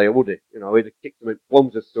around a player, would he? He'd have kicked him in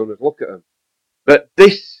plums as soon as look at him. But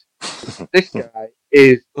this guy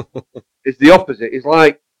is the opposite. He's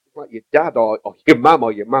like your dad or your mum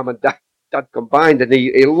or your mum and dad combined, and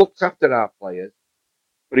he looks after our players,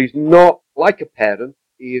 but he's not like a parent.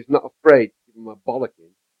 He is not afraid to give them a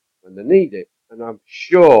bollocking when they need it. And I'm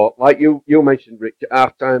sure, like you mentioned, Rich, at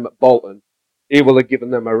half time at Bolton, he will have given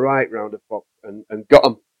them a right round of fuck and got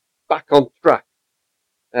them back on track.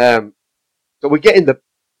 So we're getting the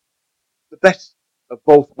best of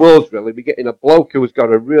both worlds, really. We're getting a bloke who's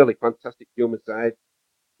got a really fantastic human side,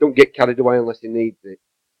 don't get carried away unless he needs it,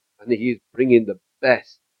 and he is bringing the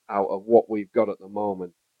best out of what we've got at the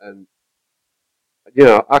moment. And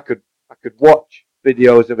I could watch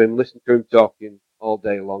videos of him, listen to him talking all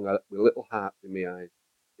day long with little hearts in my eyes.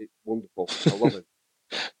 It's wonderful. I love him.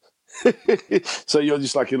 So you're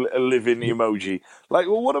just like a living emoji. Like,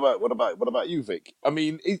 well, what about you, Vic? I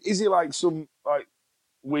mean, is he like some like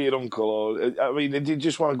weird uncle, or I mean, did you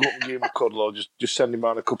just want to go up and give him a cuddle, or just send him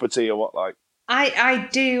around a cup of tea, or what? Like, I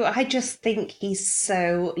do. I just think he's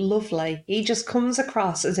so lovely. He just comes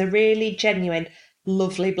across as a really genuine,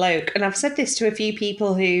 lovely bloke. And I've said this to a few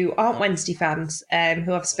people who aren't Wednesday fans,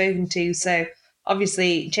 who I've spoken to. So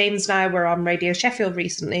obviously, James and I were on Radio Sheffield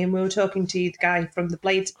recently, and we were talking to the guy from the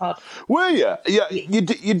Blades pod. Were you? Yeah, you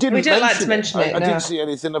didn't. We don't like to mention it. I didn't see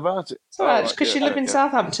anything about it. It's all right, because you live in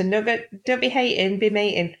Southampton. Don't be hating, be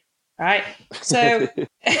mating. Right, so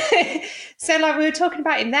so like we were talking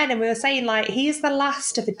about him then, and we were saying like he's the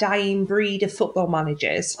last of a dying breed of football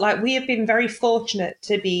managers. Like we have been very fortunate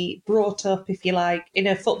to be brought up, if you like, in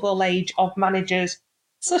a football age of managers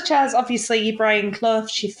such as obviously your Brian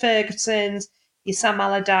Cloughs, your Fergusons, your Sam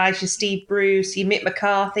Allardyce, your Steve Bruce, your Mick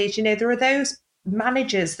McCarthy's. There are those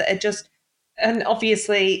managers that are just, and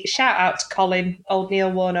obviously shout out to Colin, old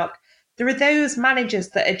Neil Warnock. There are those managers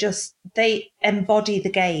that are just, they embody the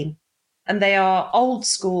game. And they are old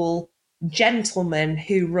school gentlemen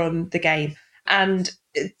who run the game. And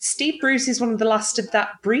Steve Bruce is one of the last of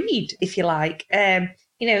that breed, if you like.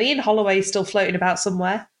 Ian Holloway's still floating about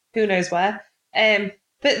somewhere, who knows where.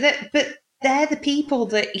 But they're the people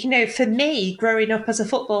that, for me, growing up as a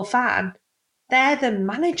football fan, they're the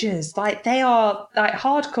managers. Like, they are like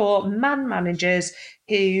hardcore man managers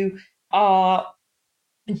who are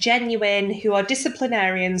genuine, who are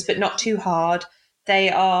disciplinarians, but not too hard.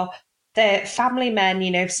 They're family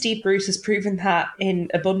men. Steve Bruce has proven that in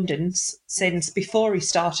abundance since before he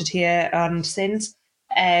started here and since.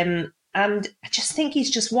 And I just think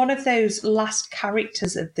he's just one of those last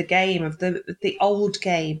characters of the game, of the old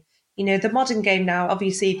game. The modern game now,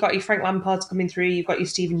 obviously, you've got your Frank Lampards coming through, you've got your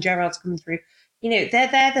Steven Gerrards coming through.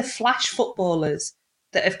 They're the flash footballers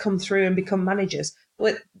that have come through and become managers.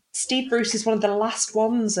 But Steve Bruce is one of the last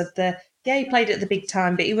ones of he played at the big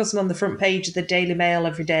time, but he wasn't on the front page of the Daily Mail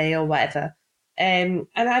every day or whatever. And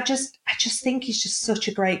I just think he's just such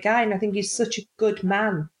a great guy, and I think he's such a good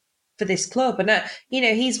man for this club. And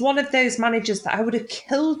he's one of those managers that I would have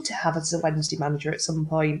killed to have as a Wednesday manager at some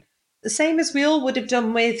point. The same as we all would have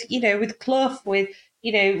done with Clough, with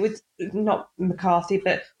not McCarthy,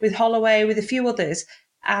 but with Holloway, with a few others.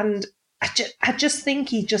 And I just think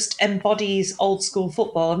he just embodies old school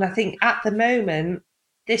football. And I think at the moment,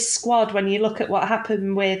 this squad, when you look at what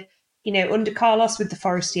happened with, under Carlos with the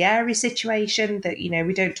Forestieri situation that,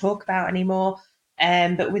 we don't talk about anymore,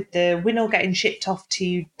 but with the Winnall getting shipped off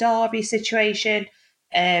to Derby situation,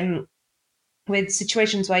 with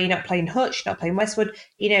situations where you're not playing Hutch, not playing Westwood,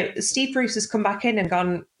 Steve Bruce has come back in and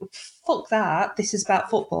gone, fuck that, this is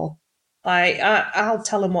about football. Like, I'll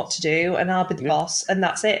tell him what to do and I'll be the boss, and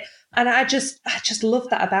that's it. And I just love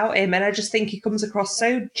that about him. And I just think he comes across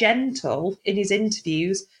so gentle in his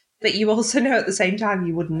interviews, but you also know at the same time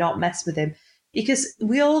you would not mess with him. Because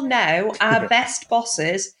we all know our best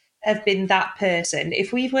bosses have been that person.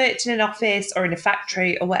 If we've worked in an office or in a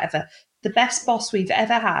factory or whatever, the best boss we've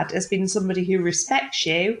ever had has been somebody who respects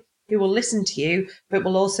you, who will listen to you, but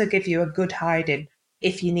will also give you a good hiding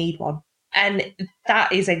if you need one. And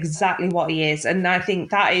that is exactly what he is. And I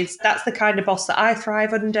think that's the kind of boss that I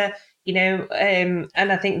thrive under, and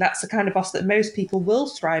I think that's the kind of boss that most people will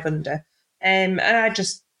thrive under. And I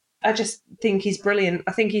just think he's brilliant.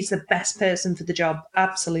 I think he's the best person for the job.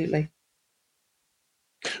 Absolutely.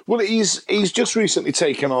 Well, he's just recently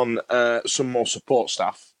taken on some more support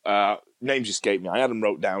staff. Names escape me. I had them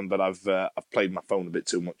wrote down, but I've played my phone a bit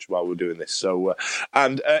too much while we're doing this. So,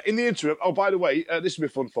 and in the interim, oh, by the way, this will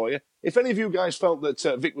be fun for you. If any of you guys felt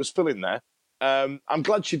that Vic was filling there, I'm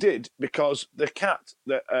glad she did, because the cat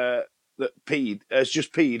that peed has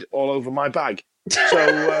just peed all over my bag.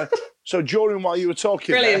 So, so during while you were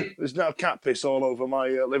talking, there's now cat piss all over my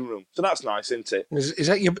living room. So that's nice, isn't it? Is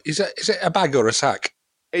it a bag or a sack?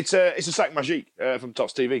 It's a sac magique from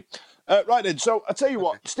Tots TV. Right then, so I tell you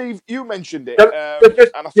what, Steve, you mentioned it,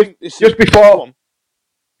 and I think this just before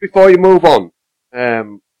you move on,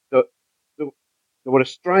 there was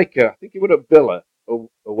a striker, I think he was at Villa, who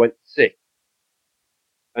went sick,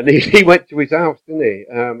 and he went to his house, didn't he?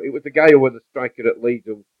 It was the guy who was the striker at Leeds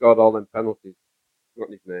who scored all them penalties. I've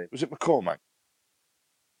forgotten his name. Was it McCormack?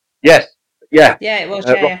 Yes, yeah. Yeah, it was,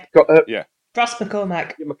 yeah. Yeah. Ross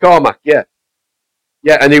McCormack. McCormack, yeah.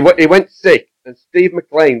 Yeah, and he went sick, and Steve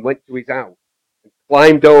McLean went to his house and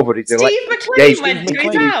climbed over his Steve electric McLean gate. went to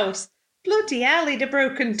his house. Bloody hell, he'd have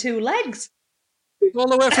broken 2 legs. All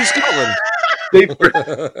the way from Scotland. Steve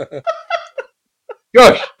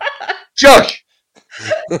Josh!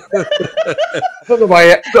 I don't know why I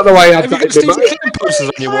had Have you that got in my Steve's mind. killing posters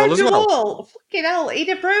on your wall as well? Fucking hell, he'd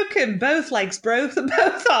have broken both legs, both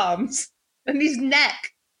arms, and his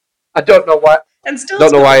neck. I don't know why. And still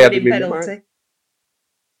don't know why I had him him in my penalty. mind.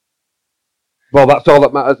 Well, that's all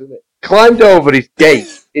that matters, isn't it? Climbed over his gate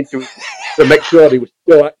to make sure he was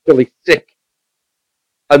still actually sick.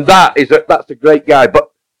 And that's a great guy. But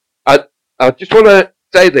I just want to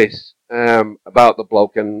say this about the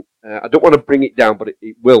bloke, and I don't want to bring it down, but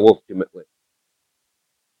it will ultimately.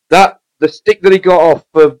 The stick that he got off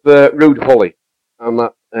of Rude Holly on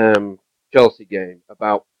that Chelsea game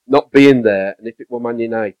about not being there, and if it were Man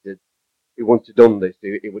United, he wouldn't have done this.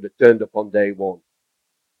 He would have turned up on day one.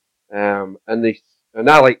 And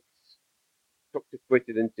Alex took to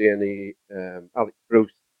Twitter, didn't he? And Alex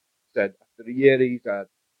Bruce said after the year he's had,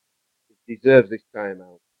 he deserves this time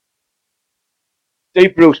out.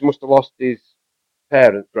 Steve Bruce must have lost his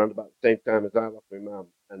parents around about the same time as I lost my mum,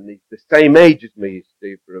 and he's the same age as me,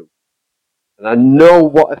 Steve Bruce. And I know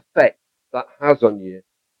what effect that has on you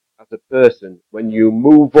as a person when you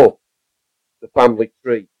move up the family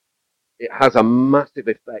tree. It has a massive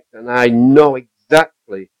effect, and I know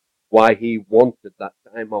exactly why he wanted that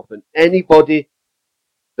time off. And anybody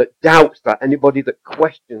that doubts that, anybody that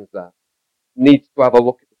questions that, needs to have a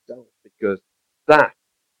look at themselves, because that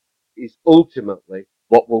is ultimately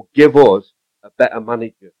what will give us a better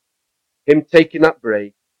manager. Him taking that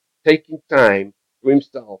break, taking time to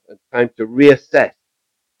himself and time to reassess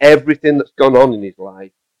everything that's gone on in his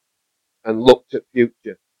life and looked at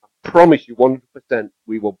future. I promise you 100%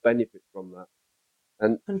 we will benefit from that.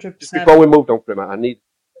 And 100%. Just before we moved on from it, I need...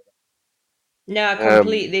 No, I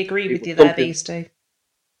completely agree with you there, Beastie.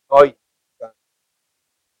 Oh,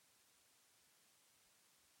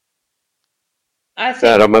 I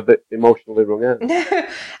think I'm a bit emotionally wrung out.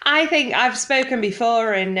 I think I've spoken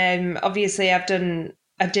before, and obviously I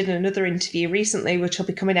did another interview recently, which will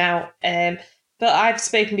be coming out. But I've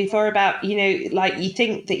spoken before about, like you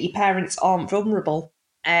think that your parents aren't vulnerable,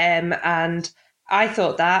 and I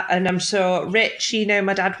thought that, and I'm sure Rich,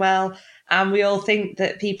 my dad well, and we all think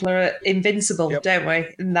that people are invincible, don't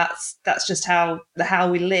we? And that's just how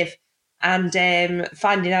we live. And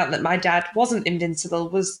finding out that my dad wasn't invincible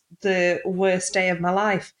was the worst day of my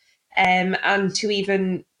life. And to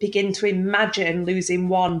even begin to imagine losing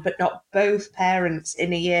one but not both parents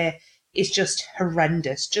in a year is just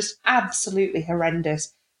horrendous, just absolutely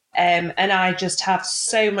horrendous. And I just have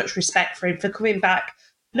so much respect for him for coming back,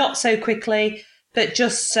 not so quickly, but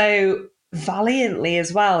just so valiantly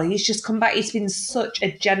as well. He's just come back. He's been such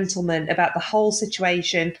a gentleman about the whole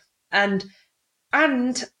situation, and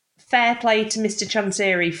fair play to Mr.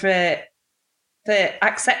 Chansiri for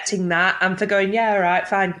accepting that and for going, yeah, all right,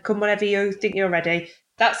 fine, come whenever you think you're ready.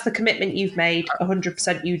 That's the commitment you've made.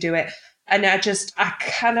 100% you do it. And I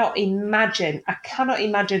cannot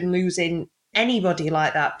imagine losing anybody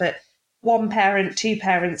like that. But one parent, two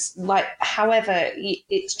parents, like, however,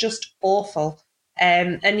 it's just awful.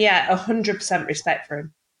 And yeah, 100% respect for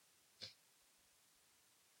him.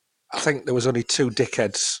 I think there was only 2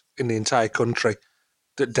 dickheads in the entire country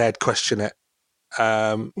that dared question it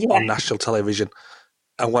on national television.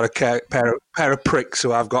 And what a pair of pricks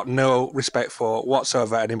who I've got no respect for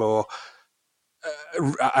whatsoever anymore.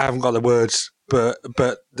 I haven't got the words, but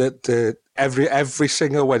the every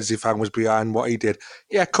single Wednesday fan was behind what he did.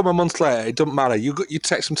 Yeah, come a month later, it doesn't matter. You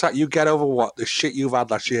take some time, you get over the shit you've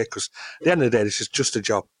had last year, because at the end of the day, this is just a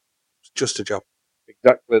job. It's just a job.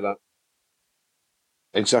 Exactly that.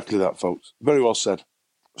 Exactly that, folks. Very well said.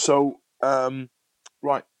 So,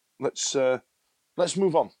 right, let's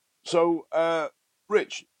move on. So,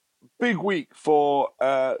 Rich, big week for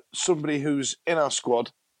somebody who's in our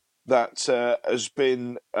squad that has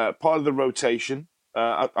been part of the rotation.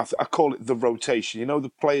 I call it the rotation. You know, the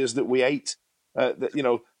players that we ate.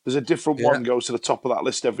 There's a different one goes to the top of that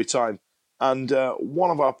list every time. And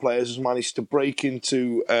one of our players has managed to break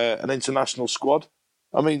into an international squad.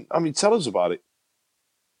 I mean, tell us about it.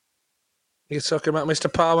 You're talking about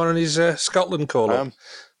Mr. Palmer and his Scotland call-up.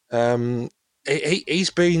 He's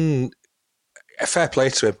been a fair play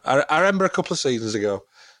to him. I remember a couple of seasons ago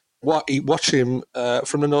watching him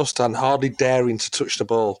from the north stand, hardly daring to touch the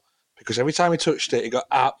ball, because every time he touched it, he got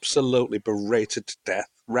absolutely berated to death,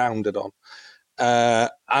 rounded on. And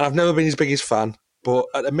I've never been his biggest fan, but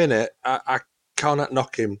at the minute, I cannot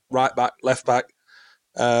knock him right back, left back.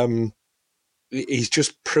 He's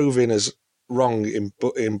just proving as wrong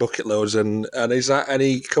in bucket loads, and is that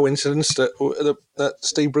any coincidence that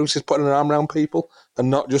Steve Bruce is putting an arm around people and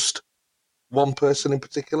not just one person in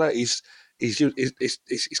particular? He's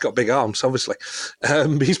got big arms, obviously.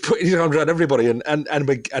 He's putting his arms around everybody and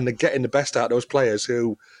getting the best out of those players.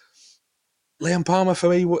 Who Liam Palmer, for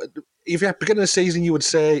me, if at the beginning of the season, you would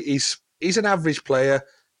say he's an average player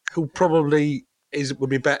who probably would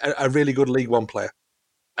be a really good League One player.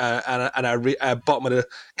 And a bottom of the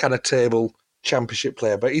kind of table championship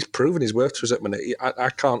player, but he's proven his worth to us at the minute. I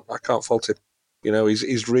can't fault him. You know,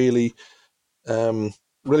 he's really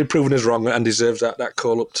really proven us wrong and deserves that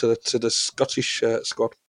call up to the Scottish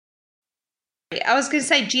squad. I was going to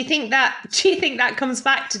say, do you think that comes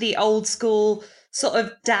back to the old school sort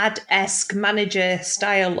of dad-esque manager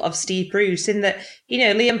style of Steve Bruce, in that, you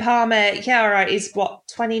know, Liam Palmer, yeah, all right, is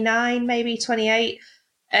 29, maybe 28.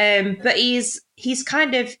 But he's he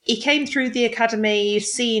came through the academy. You've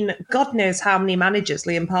seen God knows how many managers,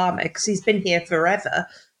 Liam Palmer, because he's been here forever.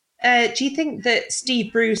 Do you think that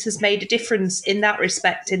Steve Bruce has made a difference in that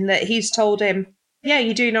respect, in that he's told him, yeah,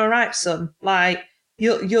 you're doing all right, son, like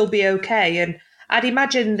you'll be okay? And I'd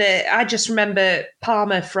imagine that, I just remember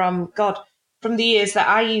Palmer from the years that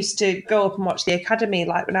I used to go up and watch the academy,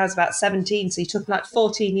 like when I was about 17. So he took like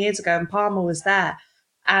 14 years ago, and Palmer was there.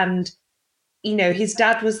 And you know, his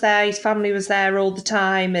dad was there, his family was there all the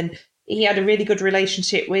time, and he had a really good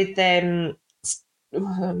relationship with Sean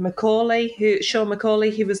McCauley,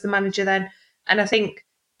 who was the manager then. And I think,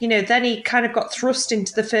 you know, then he kind of got thrust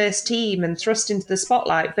into the first team and thrust into the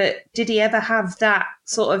spotlight. But did he ever have that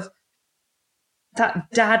sort of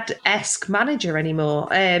that dad-esque manager anymore?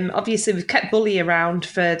 Obviously, we've kept Bully around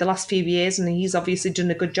for the last few years, and he's obviously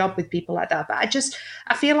done a good job with people like that. But I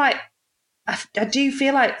do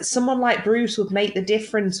feel like someone like Bruce would make the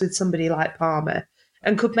difference with somebody like Palmer,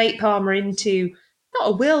 and could make Palmer into not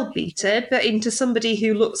a world beater, but into somebody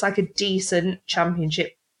who looks like a decent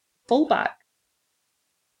championship fullback.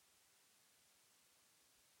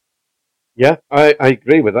 Yeah, I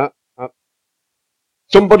agree with that.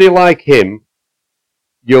 Somebody like him,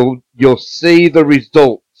 you'll see the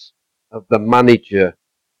results of the manager.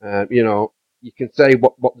 You know, you can say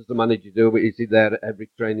what does the manager do? Is he there at every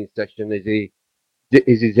training session? Is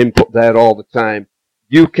his input there all the time?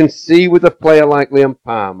 You can see with a player like Liam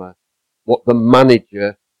Palmer what the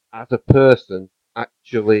manager as a person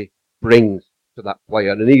actually brings to that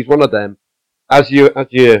player, and he's one of them. As you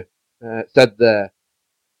said there,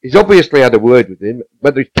 he's obviously had a word with him,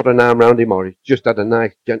 whether he's put an arm around him or he's just had a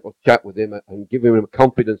nice gentle chat with him and given him a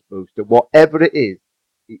confidence booster. Whatever it is,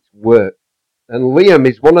 it's worked. And Liam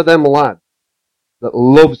is one of them lads that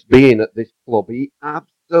loves being at this club. He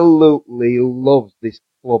absolutely loves this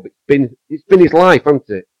club. It's been his life, hasn't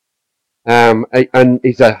it? And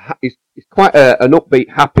he's quite an upbeat,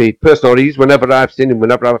 happy person. Or he's, whenever I've seen him,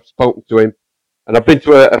 whenever I've spoken to him, and I've been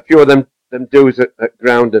to a few of them dudes at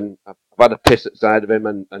ground, and I've had a piss at the side of him,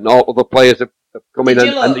 and all other players have come in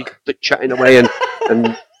and they're chatting away and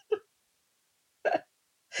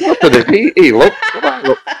what did he look?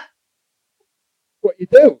 What you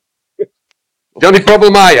do? The only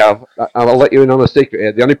problem I have, I'll let you in on a secret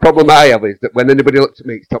here, the only problem I have is that when anybody looks at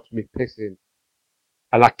me, it stops me pissing.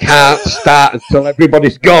 And I can't start until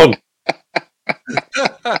everybody's gone.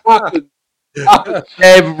 Happens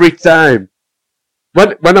every time.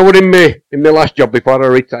 When I was in my last job before I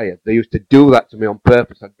retired, they used to do that to me on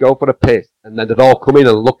purpose. I'd go for a piss, and then they'd all come in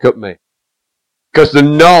and look at me. Because they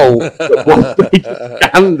know that once they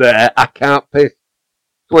stand there, I can't piss.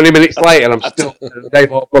 20 minutes later, I'm still,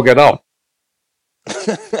 they've all buggered off.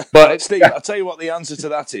 But Steve, I'll tell you what the answer to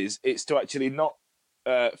that is. It's to actually not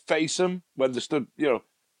face them when they're stood, you know,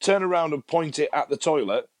 turn around and point it at the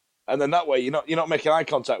toilet, and then that way you're not making eye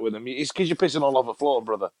contact with them. It's because you're pissing all over the floor,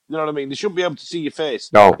 brother. You know what I mean? They shouldn't be able to see your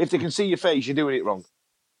face. No. If they can see your face, you're doing it wrong.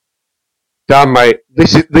 Damn, mate.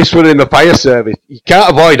 This one in the fire service. You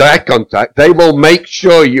can't avoid eye contact. They will make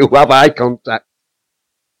sure you have eye contact.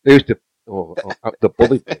 They used to... the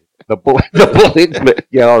bully. The bully.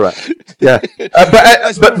 Yeah, all right. Yeah.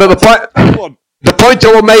 But the point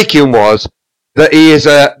I was making was that he is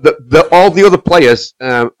all the other players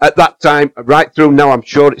at that time, right through now, I'm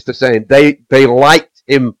sure it's the same. They liked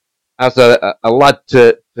him as a lad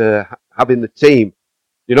to have in the team.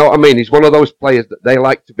 You know what I mean? He's one of those players that they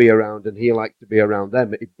like to be around, and he likes to be around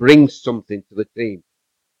them. It brings something to the team.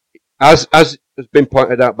 As has been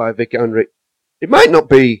pointed out by Vic Henrik, it might not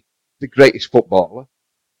be the greatest footballer,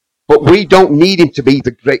 but we don't need him to be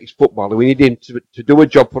the greatest footballer. We need him to do a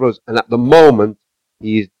job for us. And at the moment,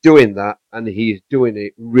 he is doing that, and he is doing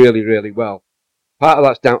it really, really well. Part of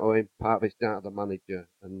that's down to him, part of it's down to the manager,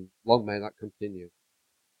 and long may that continue.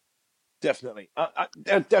 Definitely.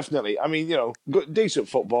 Definitely. I mean, good, decent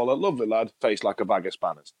footballer, lovely lad, face like a bag of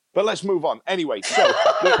spanners. But let's move on. Anyway, so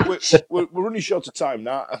we're running short of time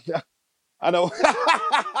now. I know.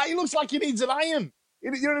 He looks like he needs an iron.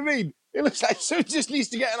 You know what I mean? It looks like he just needs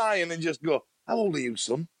to get an iron and just go, how old are you,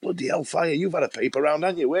 son? Bloody hellfire. You've had a paper round,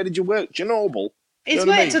 haven't you? Where did you work? Chernobyl. He's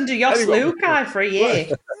worked under Jos Luhukay for a year.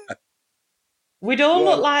 We'd all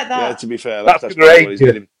look like that. Yeah, to be fair, that's great.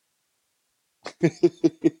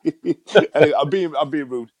 Anyway, I'm being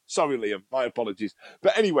rude. Sorry, Liam. My apologies.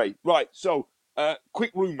 But anyway, right. So,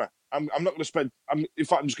 quick rumor. I'm not going to spend. In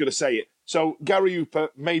fact, I'm just going to say it. So, Gary Hooper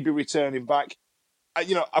may be returning back.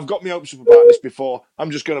 I've got my hopes up about this before.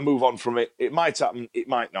 I'm just going to move on from it. It might happen. It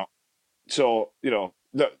might not. So, I'm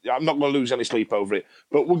not going to lose any sleep over it.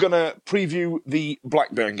 But we're going to preview the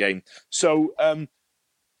Blackburn game. So,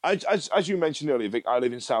 as you mentioned earlier, Vic, I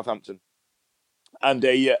live in Southampton. And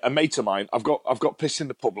a mate of mine, I've got pissed in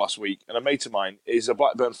the pub last week, and a mate of mine is a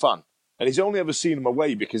Blackburn fan, and he's only ever seen them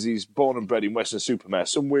away because he's born and bred in Weston-super-Mare.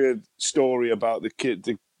 Some weird story about the kid,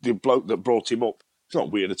 the bloke that brought him up. It's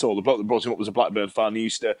not weird at all. The bloke that brought him up was a Blackburn fan. He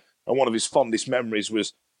used to, and one of his fondest memories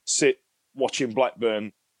was sit watching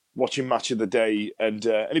Blackburn, watching Match of the Day, and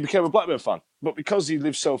he became a Blackburn fan. But because he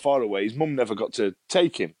lives so far away, his mum never got to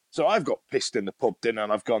take him. So I've got pissed in the pub dinner,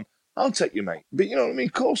 and I've gone, I'll take you, mate. But you know what I mean?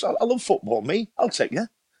 Of course, I love football, me. I'll take you.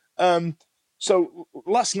 So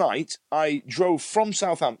last night, I drove from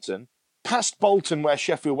Southampton, past Bolton, where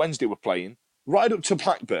Sheffield Wednesday were playing, right up to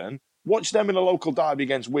Blackburn, watched them in a local derby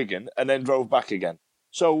against Wigan, and then drove back again.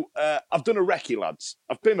 So I've done a recce, lads.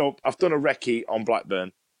 I've been up, I've done a recce on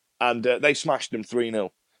Blackburn, and they smashed them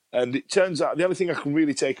 3-0. And it turns out, the only thing I can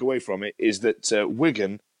really take away from it is that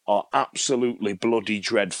Wigan are absolutely bloody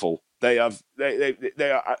dreadful. They are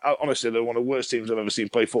honestly, they're one of the worst teams I've ever seen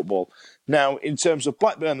play football. Now, in terms of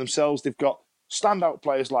Blackburn themselves, they've got standout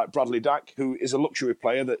players like Bradley Dack, who is a luxury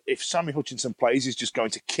player that if Sammy Hutchinson plays, he's just going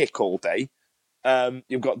to kick all day.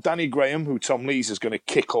 You've got Danny Graham, who Tom Lees is going to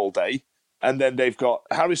kick all day. And then they've got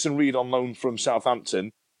Harrison Reed on loan from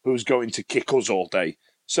Southampton, who's going to kick us all day.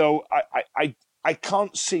 So I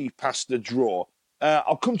can't see past the draw.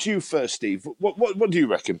 I'll come to you first, Steve. What do you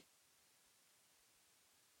reckon?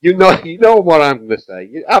 You know what I'm going to say.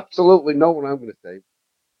 You absolutely know what I'm going to say.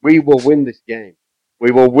 We will win this game. We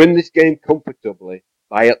will win this game comfortably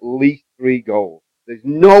by at least 3 goals. There's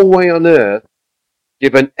no way on earth,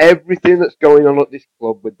 given everything that's going on at this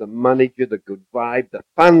club with the manager, the good vibe, the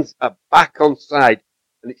fans are back on side,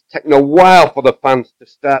 and it's taken a while for the fans to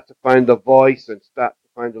start to find a voice and start to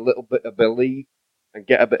find a little bit of belief and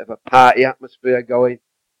get a bit of a party atmosphere going.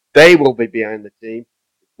 They will be behind the team.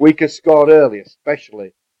 If we can score early,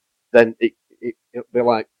 especially, then it'll be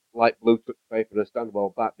like blue touch paper and stand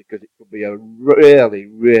well back, because it could be a really,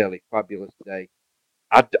 really fabulous day.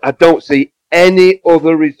 I don't see any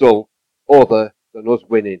other result other than us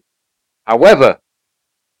winning. However,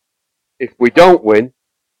 if we don't win,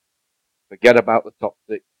 forget about the top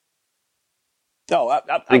 6. No,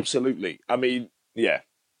 absolutely. I mean, yeah.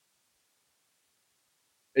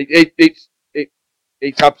 It's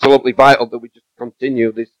absolutely vital that we just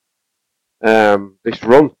continue this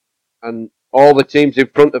run. And all the teams in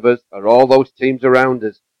front of us are all those teams around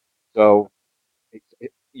us. So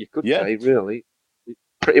you could say, really, it's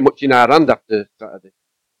pretty much in our hand after Saturday.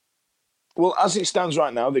 Well, as it stands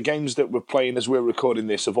right now, the games that we're playing as we're recording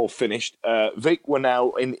this have all finished. Vic, we're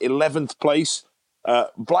now in 11th place.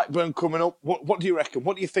 Blackburn coming up. What do you reckon?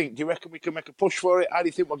 What do you think? Do you reckon we can make a push for it? How do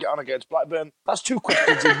you think we'll get on against Blackburn? That's 2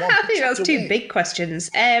 questions in one. I think that's 2 big questions.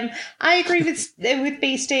 I agree with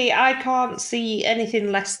Beastie. I can't see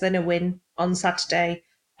anything less than a win on Saturday.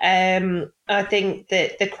 I think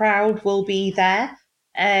that the crowd will be there.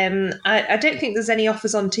 I don't think there's any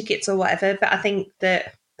offers on tickets or whatever, but I think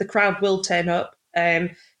that the crowd will turn up,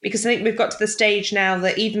 because I think we've got to the stage now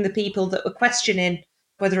that even the people that were questioning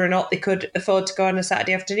whether or not they could afford to go on a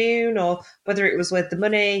Saturday afternoon or whether it was worth the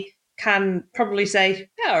money, can probably say,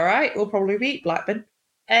 yeah, all right, we'll probably beat Blackburn.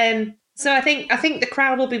 So I think the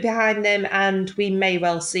crowd will be behind them, and we may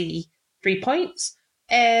well see 3 points.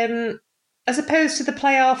 As opposed to the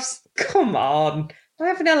playoffs, come on, I'm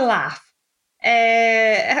having a laugh.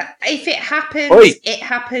 If it happens, it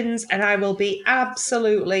happens, and I will be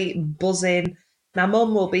absolutely buzzing. My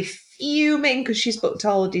mum will be fuming because she's booked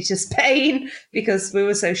holiday to Spain because we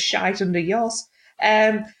were so shite under Jos.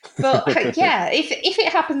 But yeah, if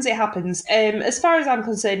it happens, it happens. As far as I'm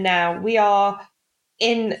concerned now, we are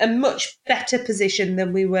in a much better position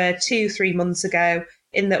than we were 2-3 months ago,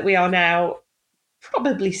 in that we are now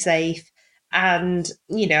probably safe. And,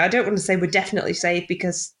 I don't want to say we're definitely safe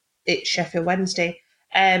because it's Sheffield Wednesday,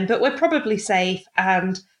 but we're probably safe.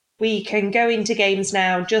 And we can go into games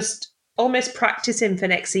now just almost practicing for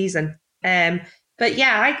next season. But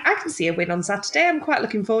yeah, I can see a win on Saturday. I'm quite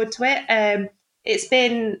looking forward to it. It's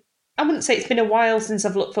been, I wouldn't say it's been a while since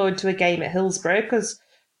I've looked forward to a game at Hillsborough because,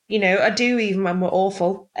 I do even when we're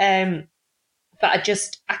awful. But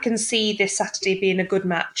I can see this Saturday being a good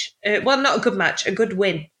match. Well, not a good match, a good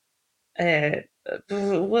win.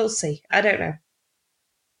 We'll see. I don't know.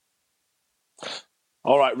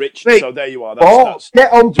 All right, Rich. Hey, so there you are.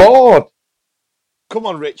 Get on board. Come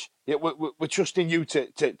on, Rich. Yeah, we're trusting you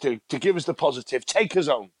to give us the positive. Take us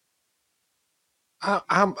home.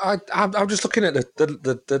 I'm just looking at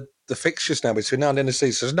the fixtures now between now and the end of the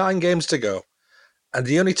season. There's 9 games to go. And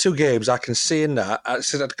the only 2 games I can see in that,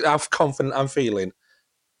 I'm confident I'm feeling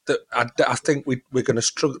that I think we're going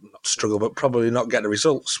to not struggle, but probably not get the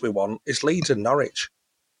results we want, is Leeds and Norwich.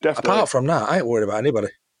 Definitely. Apart from that, I ain't worried about anybody.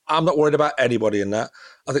 I'm not worried about anybody in that.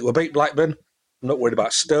 I think we'll beat Blackburn. I'm not worried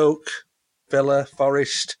about Stoke, Villa,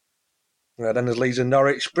 Forest. Then there's Leeds and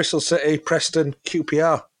Norwich, Bristol City, Preston,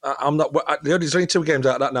 QPR. There's only 2 games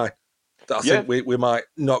out of that 9 that I think we might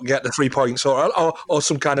not get the 3 points or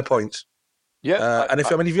some kind of points. Yeah, and if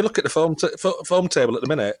you look at the form table at the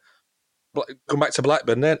minute, going back to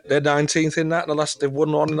Blackburn, they're 19th in that. They've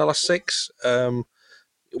won 1 in the last 6.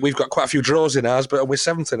 We've got quite a few draws in ours, but we're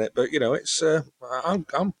 7th in it. But it's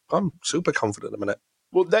I'm super confident at the minute.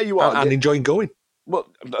 Well, there you are, and enjoying going. Well,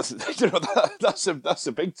 that's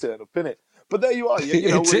a big turn up, isn't it? But there you are.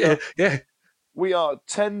 We are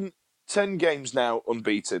 10 games now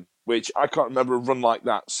unbeaten, which I can't remember a run like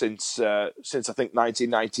that since I think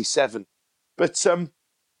 1997.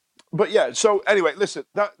 But yeah. So anyway, listen.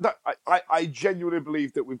 I genuinely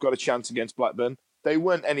believe that we've got a chance against Blackburn. They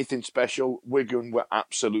weren't anything special. Wigan were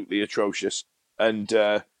absolutely atrocious, and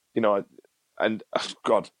God,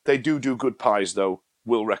 they do good pies though.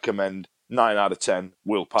 Will recommend 9 out of 10.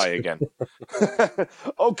 Will pie again.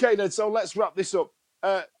 Okay, then. So let's wrap this up.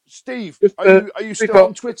 Steve, are you still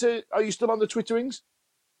on Twitter? Are you still on the Twitterings?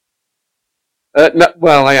 No,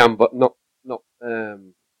 well, I am, but not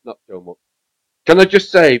so much. Can I just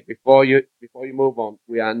say before you move on,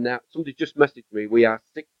 we are now. Somebody just messaged me. We are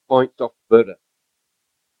 6 points off Borough.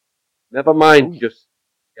 Never mind, just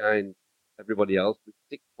behind everybody else. We're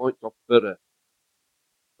 6 points off Borough,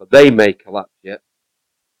 but they may collapse yet.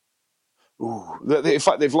 Ooh, in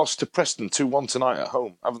fact, they've lost to Preston 2-1 tonight at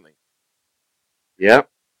home, haven't they? Yeah.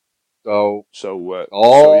 So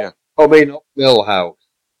yeah. Coming up, Millhouse.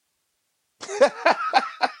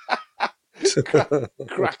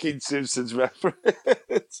 Cracking Simpsons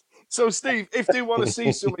reference. So, Steve, if they want to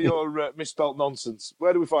see some of your misspelt nonsense,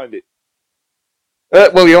 where do we find it?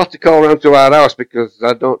 Well, you have to call around to our house because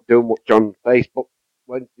I don't do much on Facebook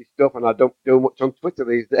Wednesday stuff, and I don't do much on Twitter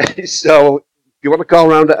these days. So, if you want to call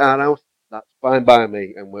around at our house, that's fine by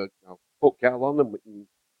me, and I'll put Cal on and we can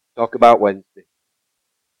talk about Wednesday.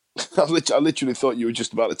 I literally thought you were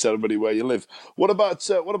just about to tell everybody where you live. What about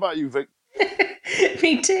you, Vic?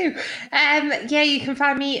 Me too. Yeah, you can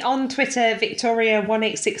find me on Twitter,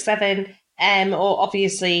 Victoria1867. Or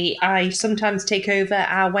obviously, I sometimes take over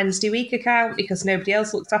our Wednesday week account because nobody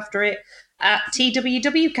else looks after it at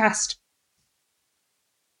TWWcast.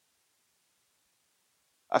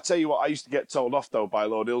 I tell you what, I used to get told off though by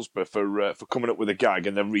Lord Hillsborough for coming up with a gag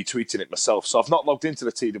and then retweeting it myself. So I've not logged into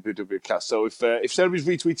the TWWcast. So if somebody's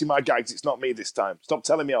retweeting my gags, it's not me this time. Stop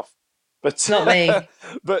telling me off. But it's not me.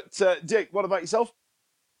 But Dick, what about yourself?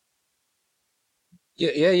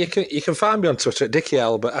 Yeah, you can find me on Twitter at Dickie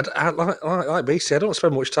L. But I like BC, I don't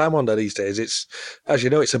spend much time on there these days. It's, as you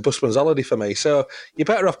know, it's a busman's holiday for me. So you're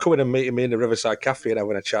better off coming and meeting me in the Riverside Cafe and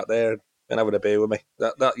having a chat there and having a beer with me.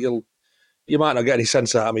 That you might not get any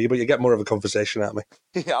sense out of me, but you get more of a conversation out of me.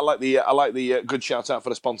 Yeah, I like the good shout out for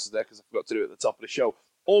the sponsors there because I forgot to do it at the top of the show.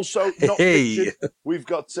 Also, not featured, we've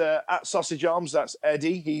got at Sausage Arms. That's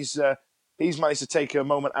Eddie. He's managed to take a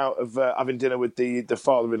moment out of having dinner with the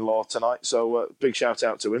father-in-law tonight. So big shout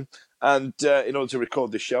out to him. And in order to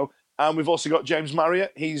record this show, and we've also got James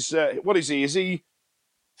Marriott. He's what is he? Is he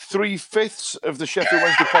 3/5 of the Sheffield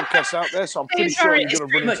Wednesday podcast out there? So I'm pretty sure he's going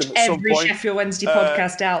to run into him at some point. Every Sheffield Wednesday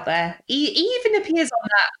podcast out there. He even appears on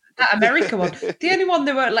that America one. The only one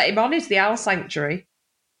they won't let him on is the Owl Sanctuary.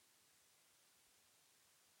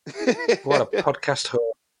 What a podcast host.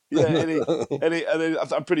 Yeah, and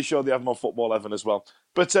I'm pretty sure they have him on Football Heaven as well.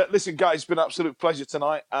 But listen, guys, it's been an absolute pleasure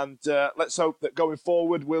tonight, and let's hope that going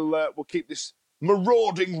forward we'll keep this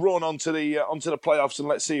marauding run onto the playoffs, and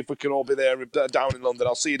let's see if we can all be there down in London.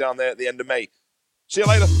 I'll see you down there at the end of May. See you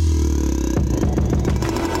later.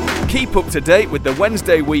 Keep up to date with the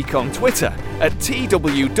Wednesday Week on Twitter at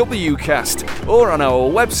TWWcast or on our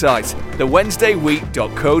website,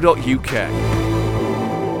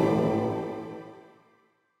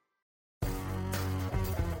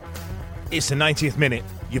 thewednesdayweek.co.uk. It's the 90th minute.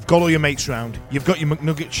 You've got all your mates round. You've got your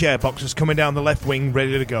McNugget share boxes coming down the left wing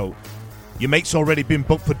ready to go. Your mate's already been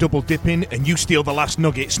booked for double dipping and you steal the last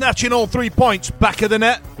nugget, snatching all 3 points, back of the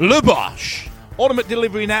net, Le Bosch. Order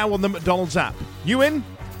McDelivery now on the McDonald's app. You in?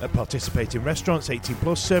 At participating restaurants, 18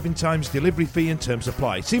 plus, serving times, delivery fee and terms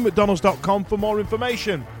apply. See mcdonalds.com for more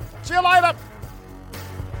information. See you later.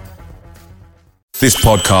 This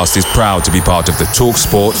podcast is proud to be part of the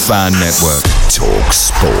TalkSport Fan Network.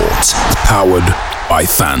 TalkSport. Powered by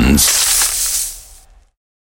fans.